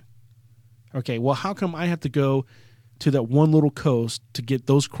 Gazillion. Okay, well, how come I have to go to that one little coast to get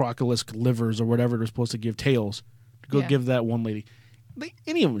those crocolisk livers or whatever they're supposed to give, tails, to go Yeah. give that one lady?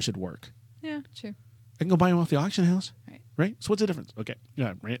 Any of them should work. Yeah, true. I can go buy them off the auction house. Right. Right? So what's the difference? Okay.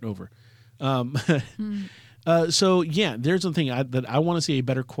 Yeah, rant over. So, yeah, there's the thing that I want to see a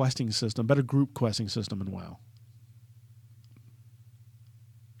better questing system, better group questing system in WoW.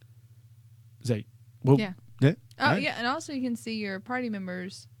 Is that... Well, Yeah. yeah? Oh, right? yeah. And also you can see your party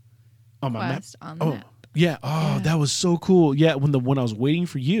members' On my map. quest on the Oh, map. yeah. Oh, Yeah. that was so cool. Yeah, when I was waiting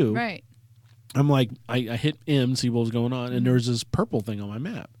for you, Right. I'm like, I hit M, see what was going on, Mm-hmm. and there was this purple thing on my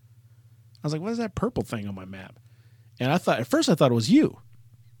map. I was like, what is that purple thing on my map? And at first I thought it was you.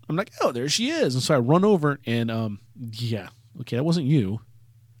 I'm like, oh, there she is. And so I run over and yeah, okay, that wasn't you.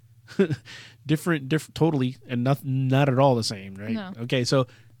 different, totally, and not at all the same, right? No. Okay, so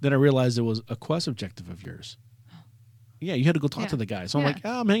then I realized it was a quest objective of yours. Yeah, you had to go talk Yeah. to the guy. So I'm Yeah. like,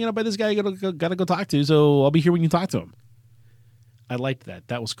 I'm hanging out by this guy. You gotta go talk to. So I'll be here when you talk to him. I liked that.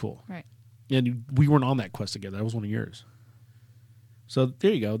 That was cool. Right. And we weren't on that quest together. That was one of yours. So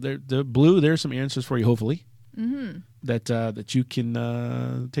there you go. The blue. There's some answers for you, hopefully. Mm-hmm. That you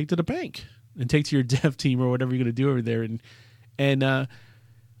can take to the bank and take to your dev team or whatever you're going to do over there, and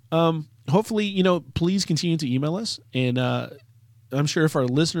hopefully, please continue to email us. And I'm sure if our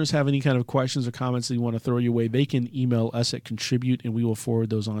listeners have any kind of questions or comments that you want to throw your way, they can email us at contribute, and we will forward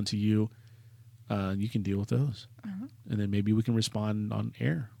those on to you. You can deal with those, and then maybe we can respond on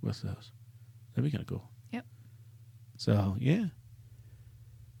air with those. That'd be kind of cool. Yep. So yeah.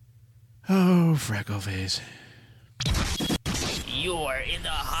 Oh, Freckleface. You're in the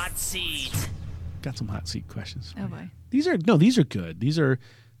hot seat. Got some hot seat questions. Oh, boy. These are good. These are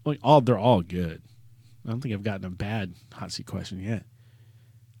they're all good. I don't think I've gotten a bad hot seat question yet.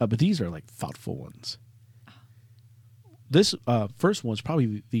 But these are like thoughtful ones. This first one's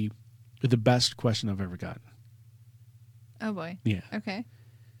probably the best question I've ever gotten. Oh, boy. Yeah. Okay.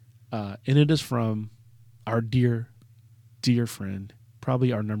 And it is from our dear, dear friend,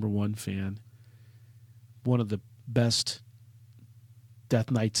 probably our number one fan, one of the best Death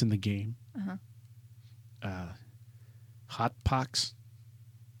Knights in the game. Hot Pox.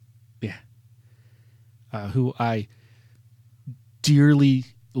 Yeah. Who I dearly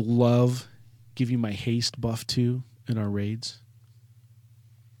love giving my haste buff to in our raids.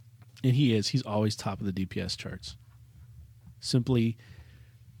 And he's always top of the DPS charts. Simply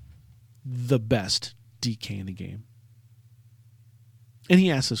the best DK in the game. And he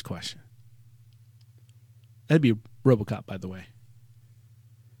asked this question. That'd be RoboCop, by the way.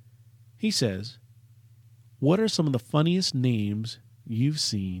 He says, what are some of the funniest names you've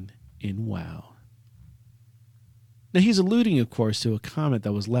seen in WoW? Now, he's alluding, of course, to a comment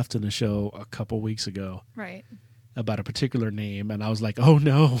that was left in the show a couple weeks ago Right. about a particular name, and I was like, oh,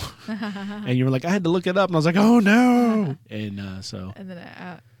 no. And you were like, I had to look it up, and I was like, oh, no. And so... And then,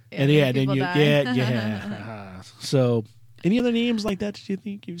 then people you... die. Yeah. So, any other names like that you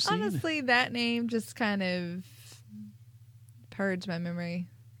think you've seen? Honestly, that name just kind of purged my memory.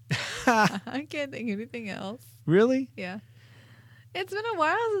 I can't think of anything else. Really? Yeah. It's been a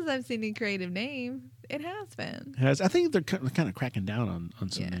while since I've seen a creative name. It has been. I think they're kind of cracking down on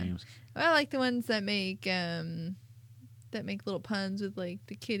some Yeah. names. I like the ones that make little puns with like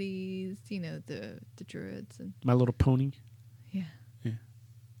the kitties, the druids and My Little Pony. yeah. Yeah.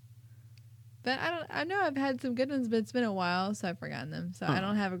 But I know I've had some good ones, but it's been a while, so I've forgotten them. So I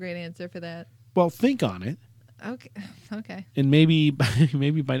don't have a great answer for that. Well, think on it, Okay. and maybe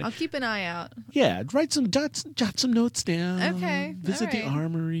by I'll keep an eye out. yeah, jot some notes down. Okay, Visit all the right.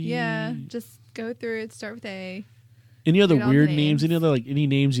 armory. Yeah, just go through it. Start with A. Any other Read all the weird names? names. Any other any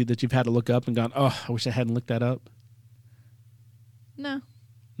names that you've had to look up and gone? Oh, I wish I hadn't looked that up. No.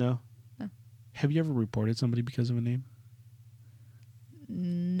 No. No. Have you ever reported somebody because of a name?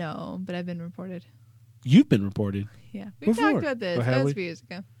 No, but I've been reported. You've been reported. Yeah. We Before. talked about this. Oh, have That was we? a few years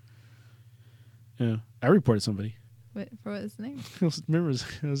ago. Yeah, I reported somebody. What was the name? Remember,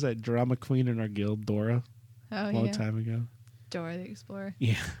 it was that drama queen in our guild, Dora, Oh, a long yeah. time ago. Dora the Explorer.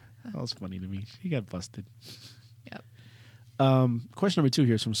 Yeah, that was funny to me. She got busted. Yep. Question number 2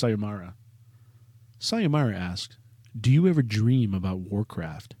 here is from Sayamara. Sayamara asked, do you ever dream about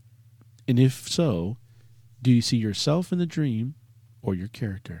Warcraft? And if so, do you see yourself in the dream or your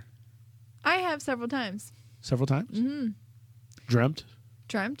character? I have several times. Several times? Mm-hmm. Dreamt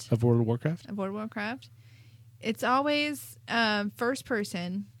Dreamt of World of Warcraft? of World of Warcraft. It's always first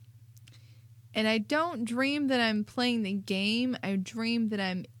person. And I don't dream that I'm playing the game. I dream that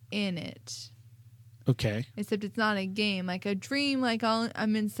I'm in it. Okay. Except it's not a game. Like a dream, like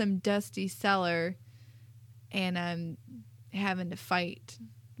I'm in some dusty cellar and I'm having to fight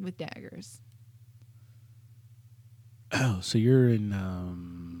with daggers. Oh, so you're in,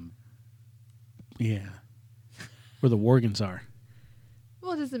 where the Worgans are.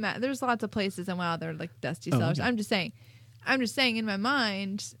 Well, it doesn't matter. There's lots of places in WoW that are like dusty Oh, cellars. okay. I'm just saying in my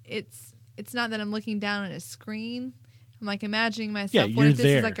mind, it's not that I'm looking down at a screen. I'm like imagining myself. Yeah, what you're if this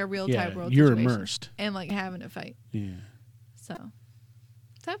there. is like a real Yeah, time world you're situation? immersed. And like having to fight. Yeah. So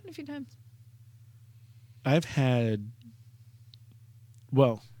it's happened a few times. I've had.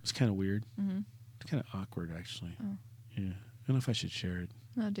 Well, it's kind of weird. Mm-hmm. It's kind of awkward, actually. Oh. Yeah, I don't know if I should share it.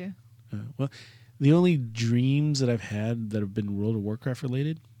 I'll do. Well, the only dreams that I've had that have been World of Warcraft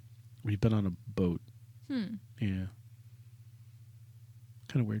related, we've been on a boat. Yeah.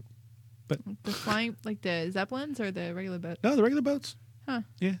 Kind of weird. But The flying, like the Zeppelins or the regular boat? no, the regular boats. Huh.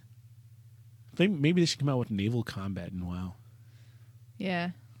 Yeah. Maybe they should come out with naval combat in WoW. Yeah.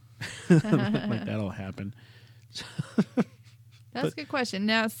 Like that'll happen. That's a good question.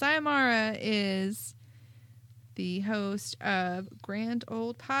 Now, Sayamara is the host of Grand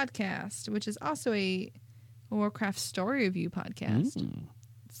Old Podcast, which is also a Warcraft story review podcast.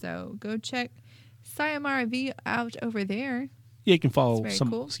 So go check Sayamara V out over there. Yeah, you can follow That's very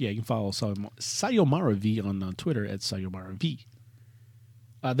cool. Yeah, you can follow Sayomara V on Twitter at Sayomara V.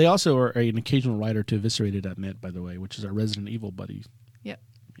 They also are an occasional writer to Eviscerated.net, by the way, which is our Resident Evil buddy. Yep.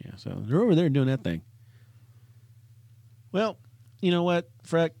 Yeah, so they're over there doing that thing. Well, you know what,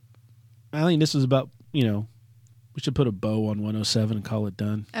 Freck? I think this is about, we should put a bow on 107 and call it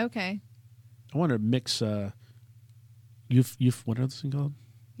done. Okay. I want to mix, what are this thing called?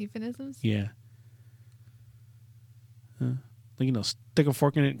 Euphemisms? Yeah. Like, stick a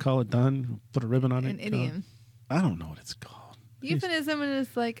fork in it and call it done. Put a ribbon on it. An idiom. I don't know what it's called. Euphemism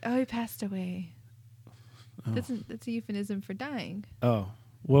is like, oh, he passed away. Oh. That's a euphemism for dying. Oh,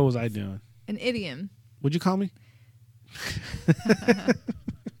 what was I doing? An idiom. What'd you call me?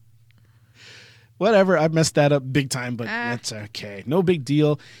 Whatever, I messed that up big time, but that's okay. No big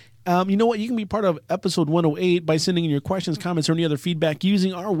deal. You know what? You can be part of episode 108 by sending in your questions, comments, or any other feedback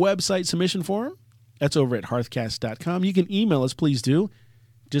using our website submission form. That's over at hearthcast.com. You can email us, please do.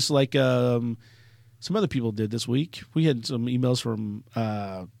 Just like some other people did this week. We had some emails from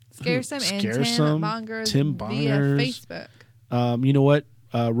Scaresome and Tim Bongers via Facebook. You know what?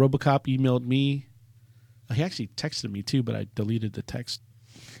 Robocop emailed me. He actually texted me too, but I deleted the text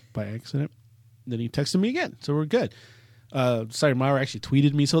by accident. Then he texted me again, so we're good. Sayamara actually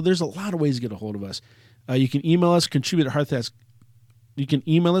tweeted me, so there's a lot of ways to get a hold of us. You can email us, contribute at Hearthcast. You can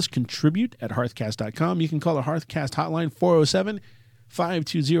email us, contribute at hearthcast.com. You can call the Hearthcast hotline,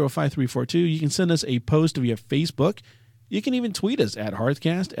 407-520-5342. You can send us a post via Facebook. You can even tweet us at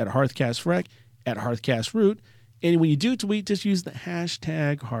Hearthcast, at HearthcastFreck, at HearthcastRoot. And when you do tweet, just use the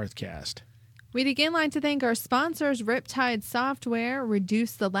hashtag Hearthcast. We'd again like to thank our sponsors, Riptide Software,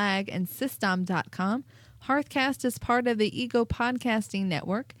 Reduce the Lag, and System.com. Hearthcast is part of the Ego Podcasting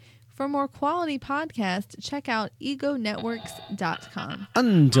Network. For more quality podcasts, check out egonetworks.com.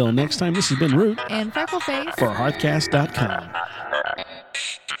 Until next time, this has been Root And Freckleface for Hearthcast.com.